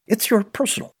Radio. It's your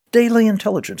personal daily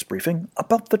intelligence briefing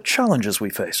about the challenges we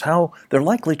face, how they're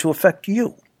likely to affect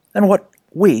you, and what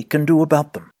we can do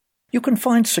about them. You can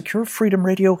find Secure Freedom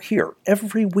Radio here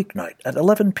every weeknight at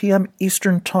 11 p.m.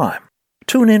 Eastern Time.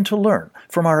 Tune in to learn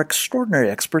from our extraordinary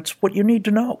experts what you need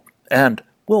to know and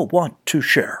will want to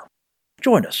share.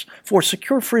 Join us for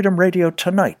Secure Freedom Radio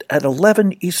tonight at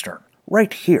 11 Eastern,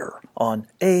 right here on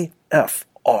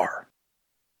AFR.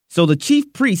 So the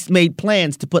chief priest made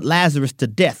plans to put Lazarus to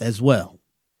death as well.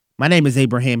 My name is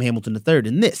Abraham Hamilton III,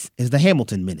 and this is the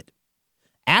Hamilton Minute.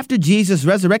 After Jesus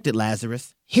resurrected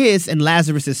Lazarus, his and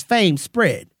Lazarus' fame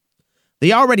spread.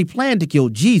 They already planned to kill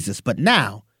Jesus, but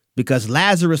now, because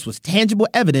Lazarus was tangible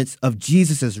evidence of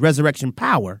Jesus' resurrection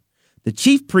power, the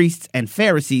chief priests and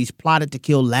Pharisees plotted to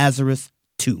kill Lazarus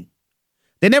too.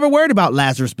 They never worried about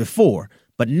Lazarus before,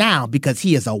 but now, because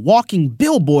he is a walking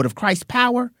billboard of Christ's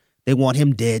power, they want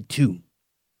him dead too.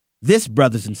 This,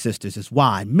 brothers and sisters, is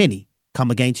why many come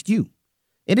against you.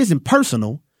 It isn't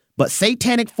personal, but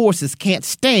satanic forces can't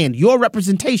stand your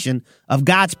representation of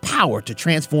God's power to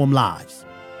transform lives.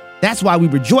 That's why we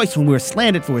rejoice when we're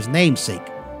slandered for his name's sake.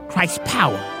 Christ's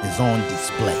power is on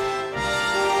display.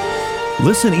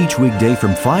 Listen each weekday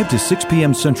from 5 to 6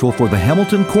 p.m. Central for the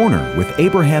Hamilton Corner with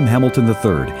Abraham Hamilton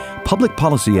III, public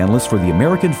policy analyst for the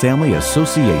American Family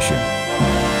Association.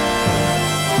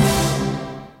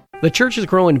 The church is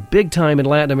growing big time in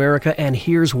Latin America, and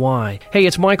here's why. Hey,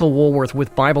 it's Michael Woolworth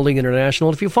with Bible League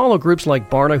International. If you follow groups like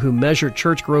Barna who measure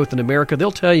church growth in America, they'll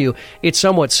tell you it's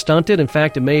somewhat stunted. In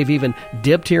fact, it may have even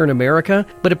dipped here in America.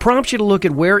 But it prompts you to look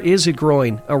at where is it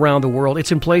growing around the world.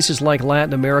 It's in places like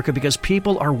Latin America because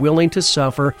people are willing to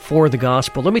suffer for the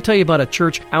gospel. Let me tell you about a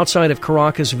church outside of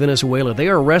Caracas, Venezuela. They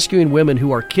are rescuing women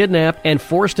who are kidnapped and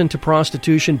forced into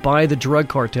prostitution by the drug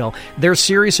cartel. They're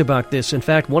serious about this. In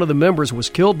fact, one of the members was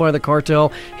killed by the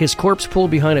cartel, his corpse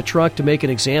pulled behind a truck to make an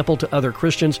example to other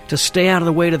Christians to stay out of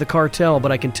the way to the cartel.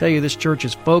 But I can tell you this church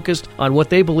is focused on what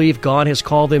they believe God has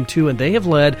called them to, and they have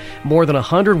led more than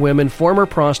 100 women, former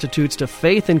prostitutes, to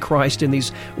faith in Christ, and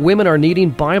these women are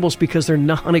needing Bibles because they're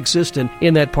non-existent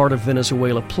in that part of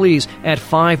Venezuela. Please, at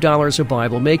 $5 a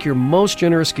Bible, make your most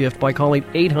generous gift by calling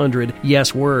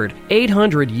 800-YES-WORD.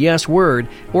 800-YES-WORD,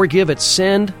 or give at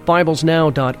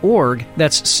sendbiblesnow.org.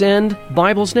 That's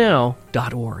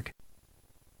sendbiblesnow.org.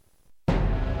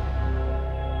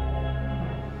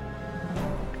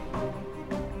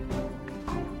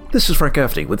 This is Frank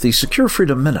Gaffney with the Secure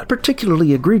Freedom Minute. A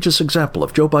particularly egregious example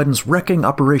of Joe Biden's wrecking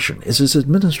operation is his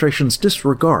administration's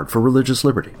disregard for religious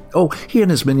liberty. Oh, he and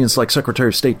his minions like Secretary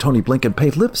of State Tony Blinken pay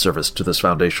lip service to this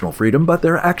foundational freedom, but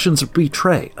their actions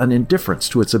betray an indifference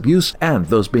to its abuse and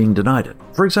those being denied it.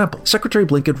 For example, Secretary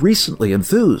Blinken recently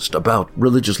enthused about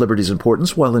religious liberty's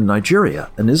importance while in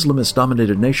Nigeria, an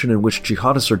Islamist-dominated nation in which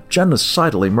jihadists are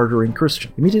genocidally murdering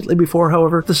Christians. Immediately before,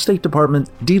 however, the State Department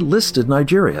delisted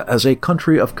Nigeria as a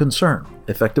country of concern,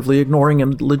 effectively ignoring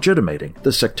and legitimating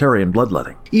the sectarian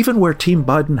bloodletting. Even where Team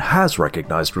Biden has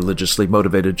recognized religiously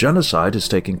motivated genocide is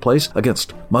taking place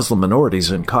against Muslim minorities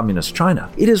in communist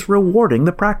China, it is rewarding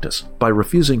the practice by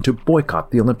refusing to boycott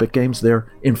the Olympic Games there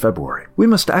in February. We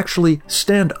must actually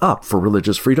stand up for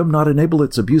religious freedom, not enable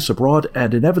its abuse abroad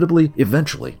and inevitably,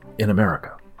 eventually, in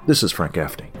America. This is Frank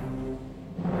Gaffney.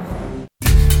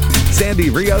 Sandy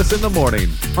Rios in the morning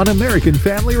on American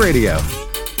Family Radio.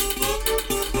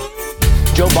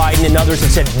 Joe Biden and others have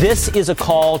said this is a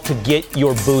call to get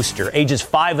your booster. Ages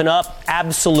 5 and up,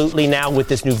 absolutely now with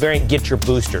this new variant, get your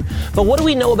booster. But what do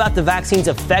we know about the vaccine's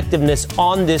effectiveness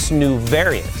on this new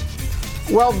variant?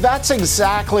 Well, that's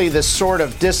exactly the sort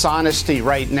of dishonesty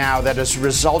right now that is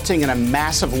resulting in a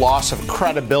massive loss of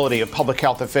credibility of public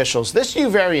health officials. This new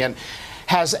variant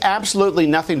has absolutely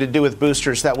nothing to do with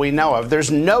boosters that we know of.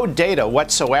 There's no data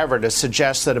whatsoever to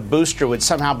suggest that a booster would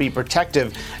somehow be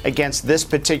protective against this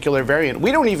particular variant.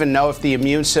 We don't even know if the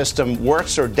immune system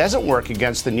works or doesn't work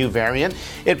against the new variant.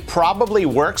 It probably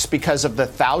works because of the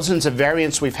thousands of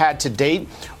variants we've had to date.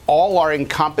 All are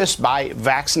encompassed by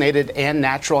vaccinated and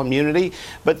natural immunity.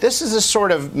 But this is a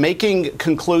sort of making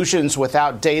conclusions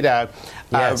without data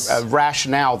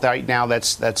rationale right now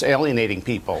that's alienating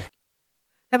people.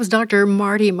 That was Dr.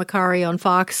 Marty Makary on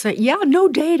Fox. Yeah, no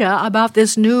data about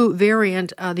this new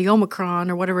variant, the Omicron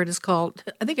or whatever it is called.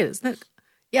 I think it is.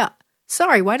 Yeah.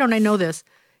 Sorry, why don't I know this?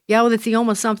 Yeah, well, it's the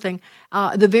Oma something.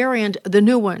 The variant, the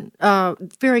new one,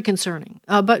 very concerning.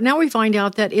 But now we find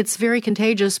out that it's very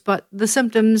contagious, but the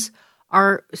symptoms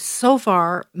are so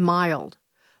far mild.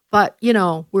 But,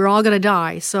 we're all going to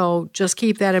die, so just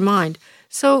keep that in mind.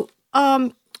 So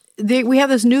we have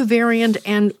this new variant,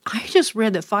 and I just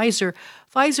read that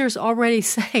Pfizer's already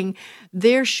saying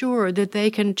they're sure that they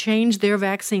can change their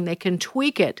vaccine. They can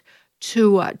tweak it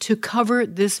to cover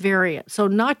this variant. So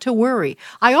not to worry.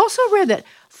 I also read that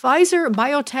Pfizer,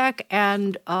 BioNTech,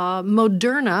 and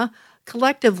Moderna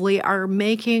collectively are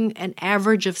making an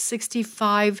average of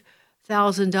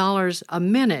 $65,000 a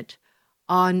minute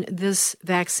on this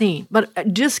vaccine.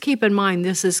 But just keep in mind,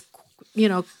 this is,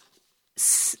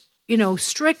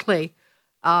 strictly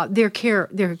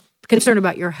they're concerned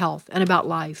about your health and about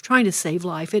life, trying to save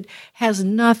life. It has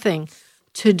nothing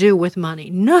to do with money,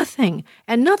 nothing,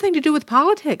 and nothing to do with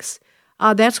politics.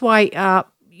 That's why,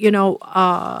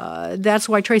 that's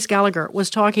why Trace Gallagher was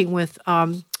talking with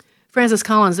Francis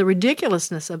Collins. The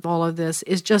ridiculousness of all of this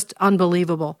is just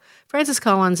unbelievable. Francis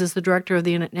Collins is the director of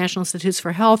the National Institutes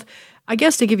for Health. I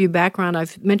guess to give you background,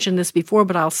 I've mentioned this before,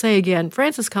 but I'll say again,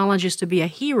 Francis Collins used to be a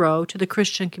hero to the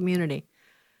Christian community.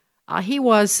 He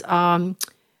was,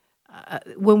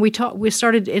 when we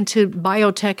started into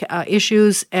biotech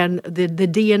issues and the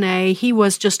DNA, he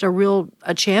was just a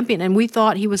champion, and we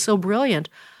thought he was so brilliant.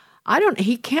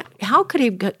 How could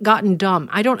he have gotten dumb?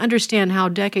 I don't understand how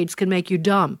decades can make you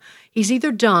dumb. He's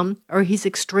either dumb or he's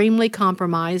extremely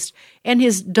compromised, and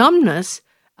his dumbness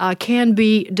can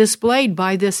be displayed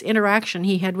by this interaction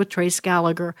he had with Trace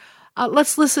Gallagher.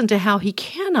 Let's listen to how he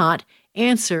cannot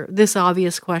answer this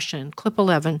obvious question. Clip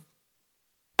 11.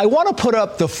 I want to put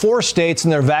up the 4 states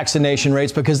and their vaccination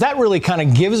rates because that really kind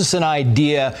of gives us an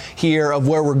idea here of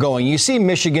where we're going. You see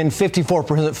Michigan,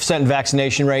 54%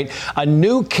 vaccination rate, a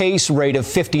new case rate of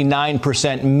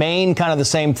 59%. Maine, kind of the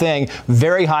same thing,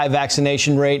 very high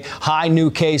vaccination rate, high new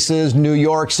cases. New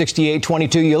York,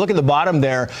 68-22. You look at the bottom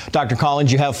there, Dr.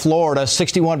 Collins, you have Florida,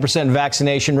 61%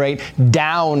 vaccination rate,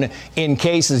 down in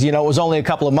cases. It was only a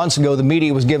couple of months ago the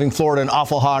media was giving Florida an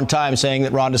awful hard time, saying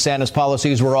that Ron DeSantis'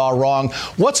 policies were all wrong.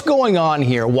 What's going on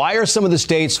here? Why are some of the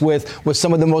states with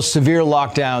some of the most severe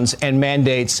lockdowns and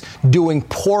mandates doing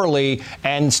poorly,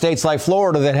 and states like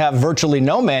Florida that have virtually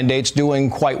no mandates doing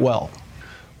quite well?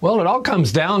 Well, it all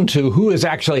comes down to who is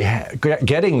actually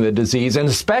getting the disease, and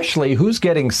especially who's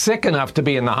getting sick enough to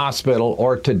be in the hospital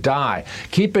or to die.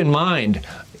 Keep in mind,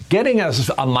 getting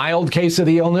a mild case of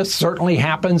the illness certainly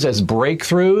happens as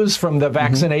breakthroughs from the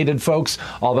vaccinated folks,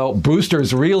 although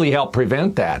boosters really help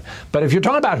prevent that. But if you're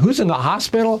talking about who's in the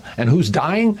hospital and who's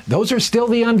dying, those are still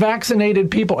the unvaccinated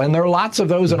people. And there are lots of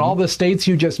those in all the states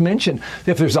you just mentioned.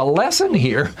 If there's a lesson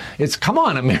here, it's, come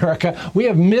on, America, we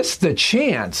have missed the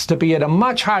chance to be at a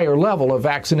much higher level of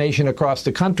vaccination across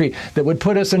the country that would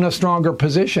put us in a stronger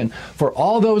position. For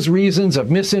all those reasons of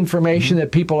misinformation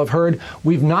that people have heard,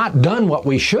 we've not done what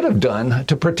we should have done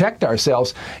to protect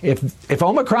ourselves. If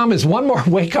Omicron is one more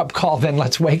wake-up call, then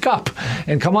let's wake up.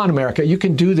 And come on, America, you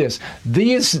can do this.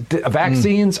 These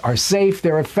vaccines are safe.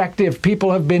 They're effective.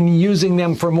 People have been using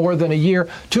them for more than a year.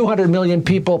 200 million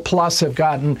people plus have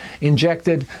gotten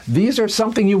injected. These are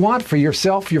something you want for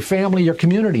yourself, your family, your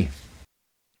community.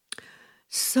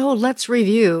 So let's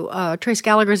review. Trace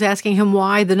Gallagher is asking him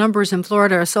why the numbers in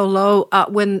Florida are so low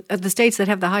when the states that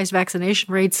have the highest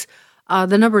vaccination rates,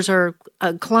 the numbers are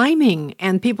climbing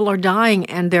and people are dying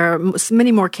and there are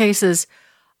many more cases.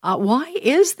 Why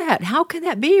is that? How can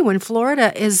that be when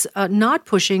Florida is not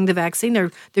pushing the vaccine?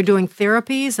 They're doing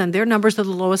therapies and their numbers are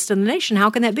the lowest in the nation. How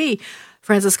can that be?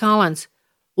 Francis Collins.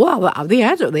 Well, the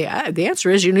answer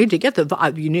is you need to get the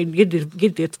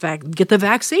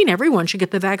vaccine. Everyone should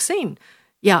get the vaccine.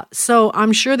 Yeah, so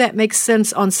I'm sure that makes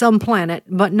sense on some planet,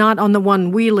 but not on the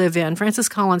one we live in. Francis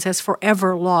Collins has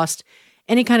forever lost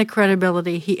any kind of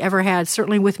credibility he ever had,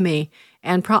 certainly with me,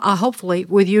 and hopefully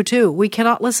with you too. We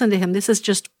cannot listen to him. This is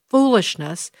just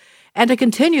foolishness. And to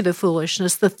continue the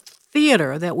foolishness, the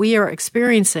theater that we are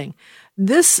experiencing,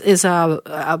 this is a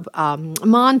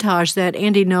montage that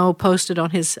Andy Ngo posted on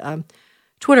his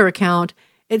Twitter account.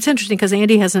 It's interesting because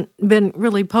Andy hasn't been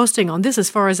really posting on this as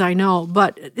far as I know,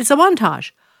 but it's a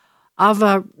montage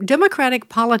of Democratic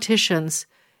politicians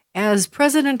as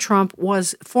President Trump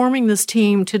was forming this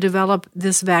team to develop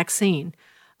this vaccine.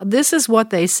 This is what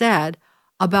they said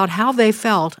about how they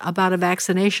felt about a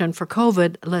vaccination for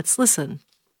COVID. Let's listen.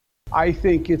 I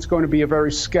think it's going to be a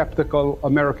very skeptical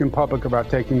American public about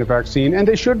taking the vaccine, and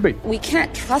they should be. We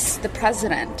can't trust the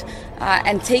president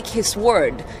and take his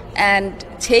word and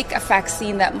take a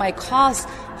vaccine that might cause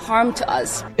harm to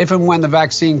us. If and when the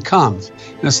vaccine comes,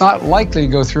 and it's not likely to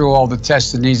go through all the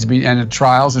tests that needs to be and the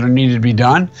trials that are needed to be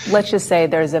done. Let's just say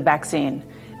there's a vaccine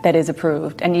that is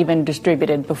approved and even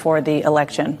distributed before the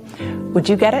election. Would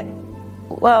you get it?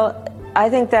 Well, I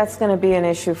think that's going to be an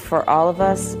issue for all of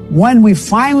us. When we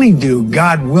finally do,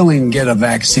 God willing, get a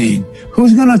vaccine,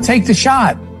 who's going to take the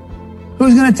shot?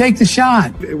 Who's going to take the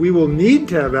shot? We will need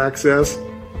to have access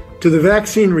to the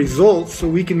vaccine results so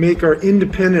we can make our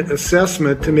independent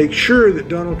assessment to make sure that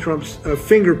Donald Trump's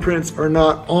fingerprints are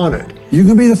not on it. You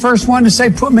can be the first one to say,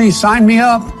 sign me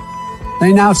up.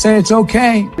 They now say it's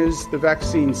okay. Is the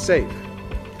vaccine safe?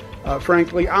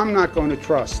 Frankly, I'm not going to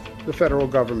trust the federal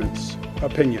government's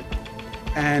opinion.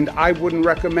 And I wouldn't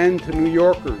recommend to New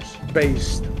Yorkers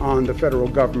based on the federal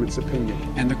government's opinion.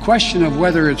 And the question of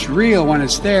whether it's real when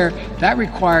it's there, that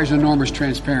requires enormous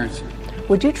transparency.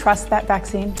 Would you trust that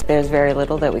vaccine? There's very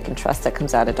little that we can trust that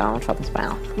comes out of Donald Trump's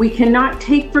mouth. We cannot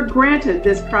take for granted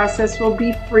this process will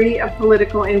be free of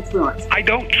political influence. I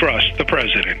don't trust the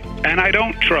president, and I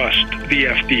don't trust the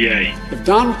FDA. If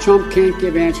Donald Trump can't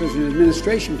give answers and the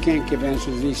administration can't give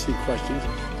answers to these three questions,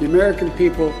 the American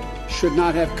people should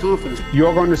not have confidence.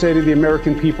 You're going to say to the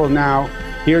American people now,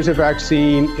 here's a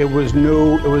vaccine, it was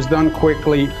new, it was done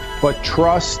quickly, but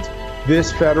trust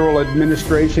this federal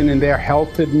administration and their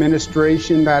health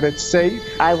administration that it's safe?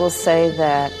 I will say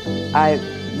that I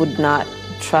would not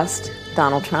trust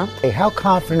Donald Trump. Hey, how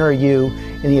confident are you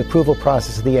in the approval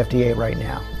process of the FDA right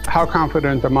now? How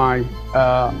confident am I?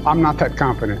 I'm not that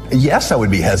confident. Yes, I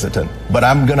would be hesitant, but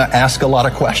I'm going to ask a lot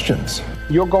of questions.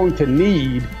 You're going to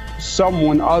need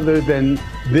someone other than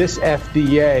this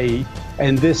FDA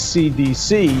and this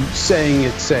CDC saying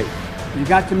it's safe. You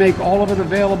got to make all of it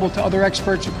available to other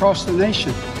experts across the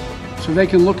nation so they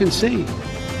can look and see.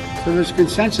 So there's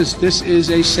consensus, this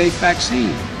is a safe vaccine.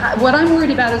 What I'm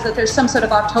worried about is that there's some sort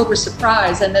of October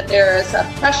surprise and that there is a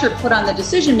pressure put on the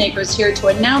decision makers here to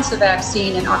announce a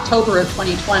vaccine in October of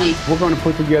 2020. We're going to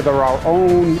put together our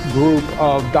own group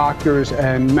of doctors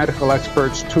and medical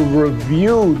experts to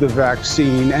review the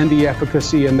vaccine and the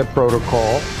efficacy and the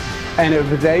protocol. And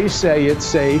if they say it's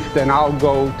safe, then I'll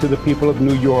go to the people of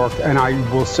New York and I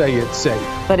will say it's safe.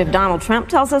 But if Donald Trump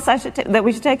tells us that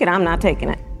we should take it, I'm not taking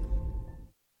it.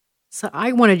 So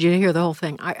I wanted you to hear the whole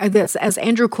thing. As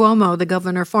Andrew Cuomo,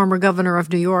 the former governor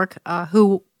of New York,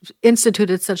 who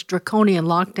instituted such draconian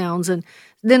lockdowns and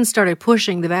then started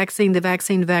pushing the vaccine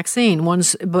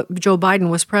once Joe Biden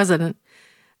was president.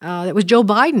 It was Joe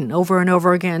Biden over and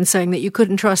over again saying that you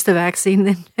couldn't trust the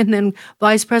vaccine, and then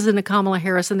Vice President Kamala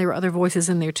Harris, and there were other voices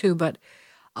in there too. But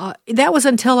that was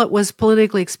until it was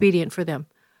politically expedient for them.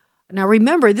 Now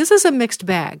remember, this is a mixed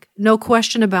bag, no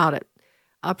question about it.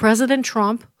 President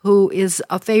Trump, who is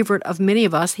a favorite of many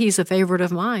of us, he's a favorite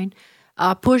of mine,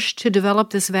 pushed to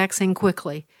develop this vaccine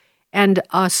quickly. And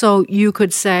so you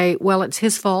could say, well, it's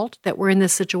his fault that we're in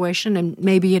this situation, and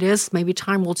maybe it is. Maybe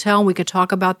time will tell, and we could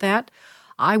talk about that.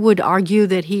 I would argue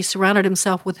that he surrounded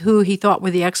himself with who he thought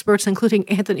were the experts, including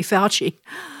Anthony Fauci.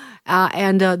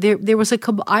 There was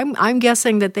I'm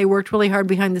guessing that they worked really hard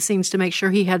behind the scenes to make sure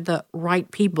he had the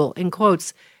right people, in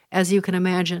quotes, as you can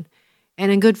imagine.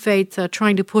 And in good faith,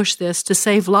 trying to push this to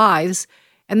save lives.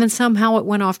 And then somehow it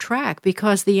went off track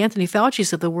because the Anthony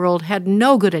Faucis of the world had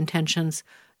no good intentions,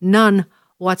 none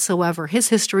whatsoever. His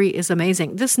history is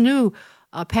amazing. This new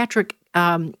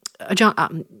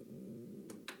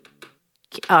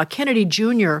Kennedy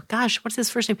Jr., gosh, what's his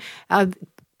first name?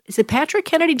 Is it Patrick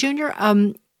Kennedy Jr.?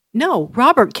 No,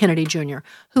 Robert Kennedy Jr.,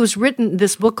 who's written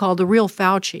this book called The Real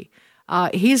Fauci.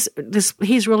 He's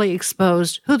really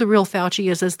exposed who the real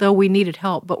Fauci is, as though we needed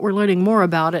help, but we're learning more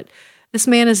about it. This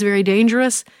man is very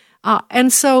dangerous.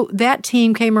 And so that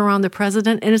team came around the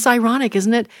president, and it's ironic,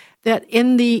 isn't it, that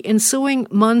in the ensuing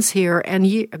months here,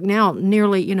 and now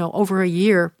nearly, over a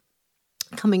year,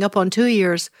 coming up on 2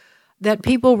 years, that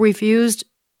people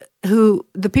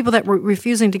the people that were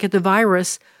refusing to get the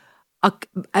virus,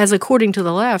 as according to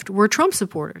the left, were Trump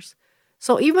supporters.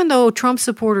 So even though Trump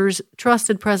supporters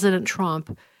trusted President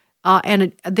Trump,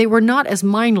 and they were not as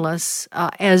mindless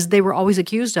as they were always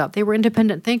accused of, they were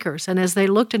independent thinkers. And as they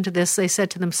looked into this, they said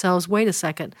to themselves, wait a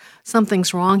second,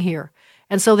 something's wrong here.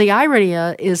 And so the irony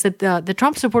is that the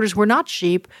Trump supporters were not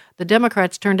sheep. The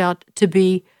Democrats turned out to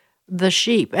be the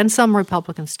sheep, and some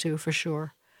Republicans too, for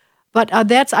sure. But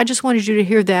I just wanted you to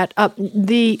hear that.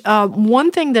 The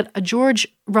one thing that George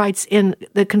writes in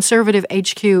the Conservative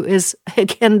HQ is,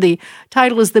 again, the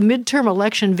title is "The Midterm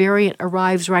Election Variant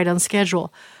Arrives Right on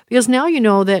Schedule." Because now you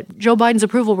know that Joe Biden's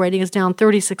approval rating is down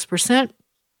 36%.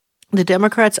 The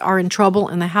Democrats are in trouble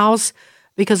in the House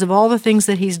because of all the things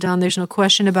that he's done. There's no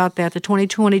question about that. The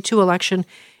 2022 election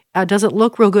doesn't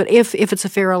look real good if it's a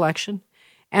fair election.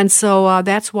 And so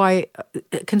that's why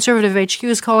Conservative HQ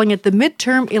is calling it the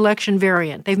midterm election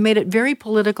variant. They've made it very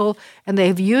political, and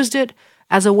they've used it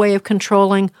as a way of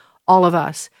controlling all of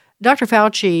us. Dr.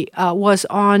 Fauci was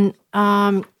on,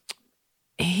 I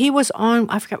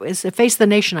forgot, it was Face the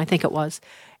Nation, I think it was.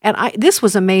 And this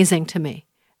was amazing to me.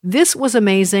 This was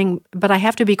amazing, but I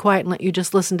have to be quiet and let you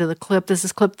just listen to the clip. This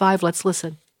is clip 5. Let's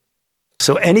listen.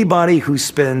 So anybody who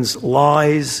spends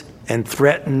lies and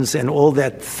threatens and all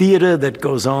that theater that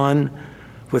goes on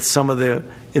with some of the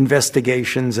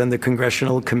investigations and the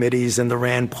congressional committees and the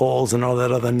Rand Pauls and all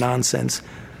that other nonsense,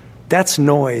 that's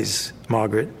noise,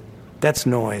 Margaret. That's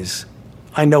noise.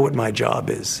 I know what my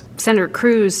job is. Senator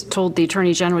Cruz told the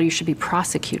Attorney General you should be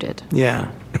prosecuted.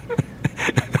 Yeah.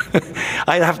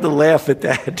 I have to laugh at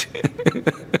that.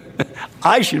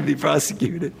 I should be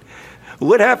prosecuted.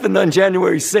 What happened on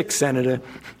January 6th, Senator?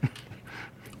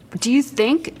 Do you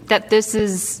think that this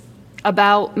is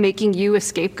about making you a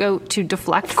scapegoat to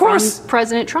deflect from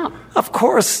President Trump? Of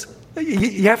course.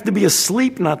 You have to be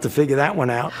asleep not to figure that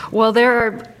one out. Well, there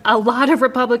are a lot of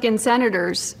Republican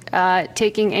senators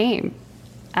taking aim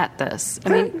at this. I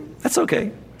mean, that's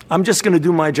okay. I'm just going to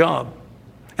do my job.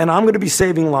 And I'm going to be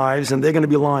saving lives, and they're going to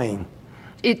be lying.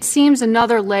 It seems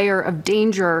another layer of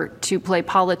danger to play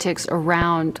politics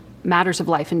around matters of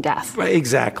life and death. Right,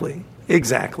 exactly.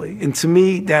 And to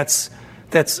me, that's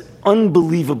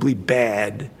unbelievably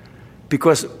bad,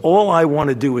 because all I want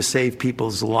to do is save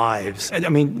people's lives. I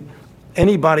mean,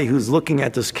 anybody who's looking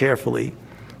at this carefully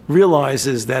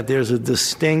realizes that there's a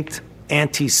distinct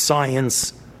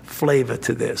anti-science flavor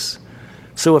to this.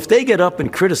 So if they get up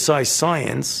and criticize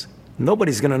science,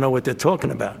 nobody's going to know what they're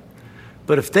talking about.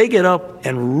 But if they get up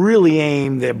and really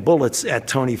aim their bullets at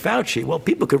Tony Fauci, well,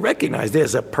 people could recognize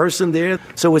there's a person there,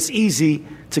 so it's easy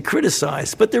to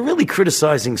criticize. But they're really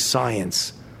criticizing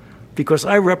science, because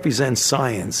I represent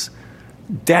science.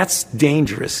 That's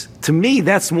dangerous. To me,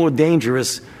 that's more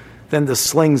dangerous than the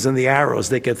slings and the arrows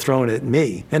that get thrown at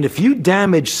me. And if you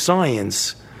damage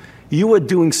science, you are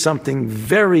doing something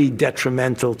very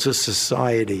detrimental to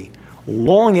society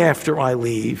long after I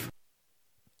leave.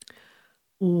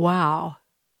 Wow.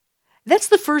 That's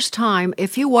the first time,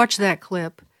 if you watch that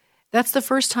clip, that's the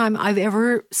first time I've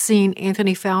ever seen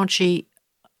Anthony Fauci,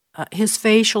 his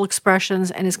facial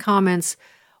expressions and his comments,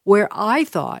 where I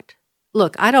thought,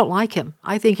 look, I don't like him.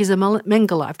 I think he's a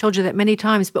Mengele. I've told you that many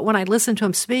times. But when I listened to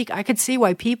him speak, I could see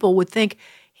why people would think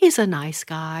he's a nice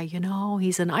guy,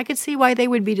 I could see why they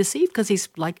would be deceived, because he's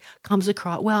comes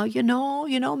across, well,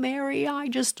 Mary, I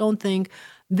just don't think.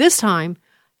 This time,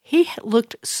 he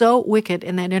looked so wicked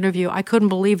in that interview. I couldn't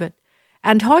believe it.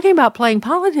 And talking about playing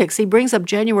politics, he brings up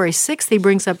January 6th. He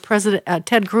brings up President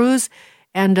Ted Cruz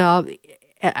and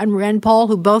Rand Paul,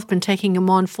 who both been taking him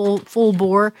on full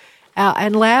bore,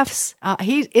 and laughs.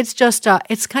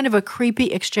 It's kind of a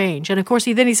creepy exchange. And of course,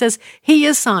 he says he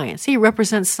is science. He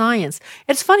represents science.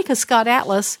 It's funny because Scott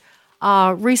Atlas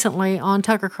recently on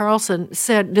Tucker Carlson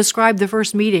described the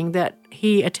first meeting that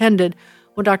he attended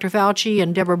when Dr. Fauci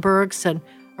and Deborah Birx and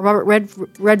Robert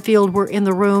Redfield were in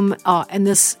the room, and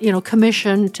this,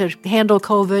 commission to handle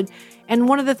COVID. And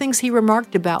one of the things he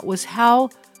remarked about was how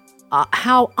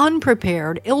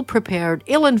unprepared, ill-prepared,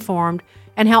 ill-informed,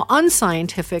 and how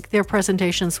unscientific their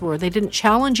presentations were. They didn't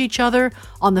challenge each other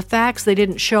on the facts. They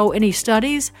didn't show any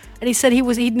studies. And he said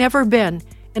he'd never been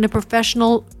in a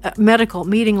professional medical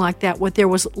meeting like that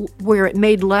where it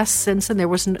made less sense and there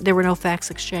were no facts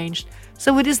exchanged.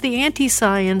 So it is the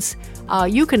anti-science.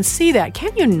 You can see that.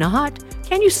 Can you not?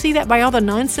 Can you see that by all the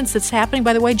nonsense that's happening?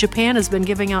 By the way, Japan has been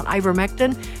giving out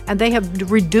ivermectin, and they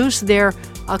have reduced their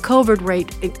COVID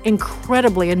rate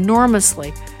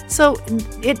enormously. So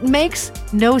it makes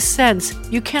no sense.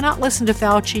 You cannot listen to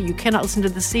Fauci. You cannot listen to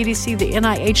the CDC, the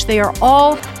NIH. They are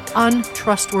all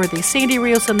untrustworthy. Sandy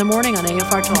Rios in the morning on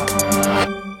AFR Talk.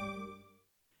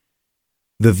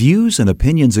 The views and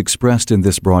opinions expressed in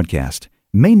this broadcast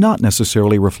may not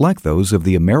necessarily reflect those of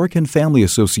the American Family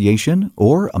Association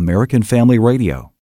or American Family Radio.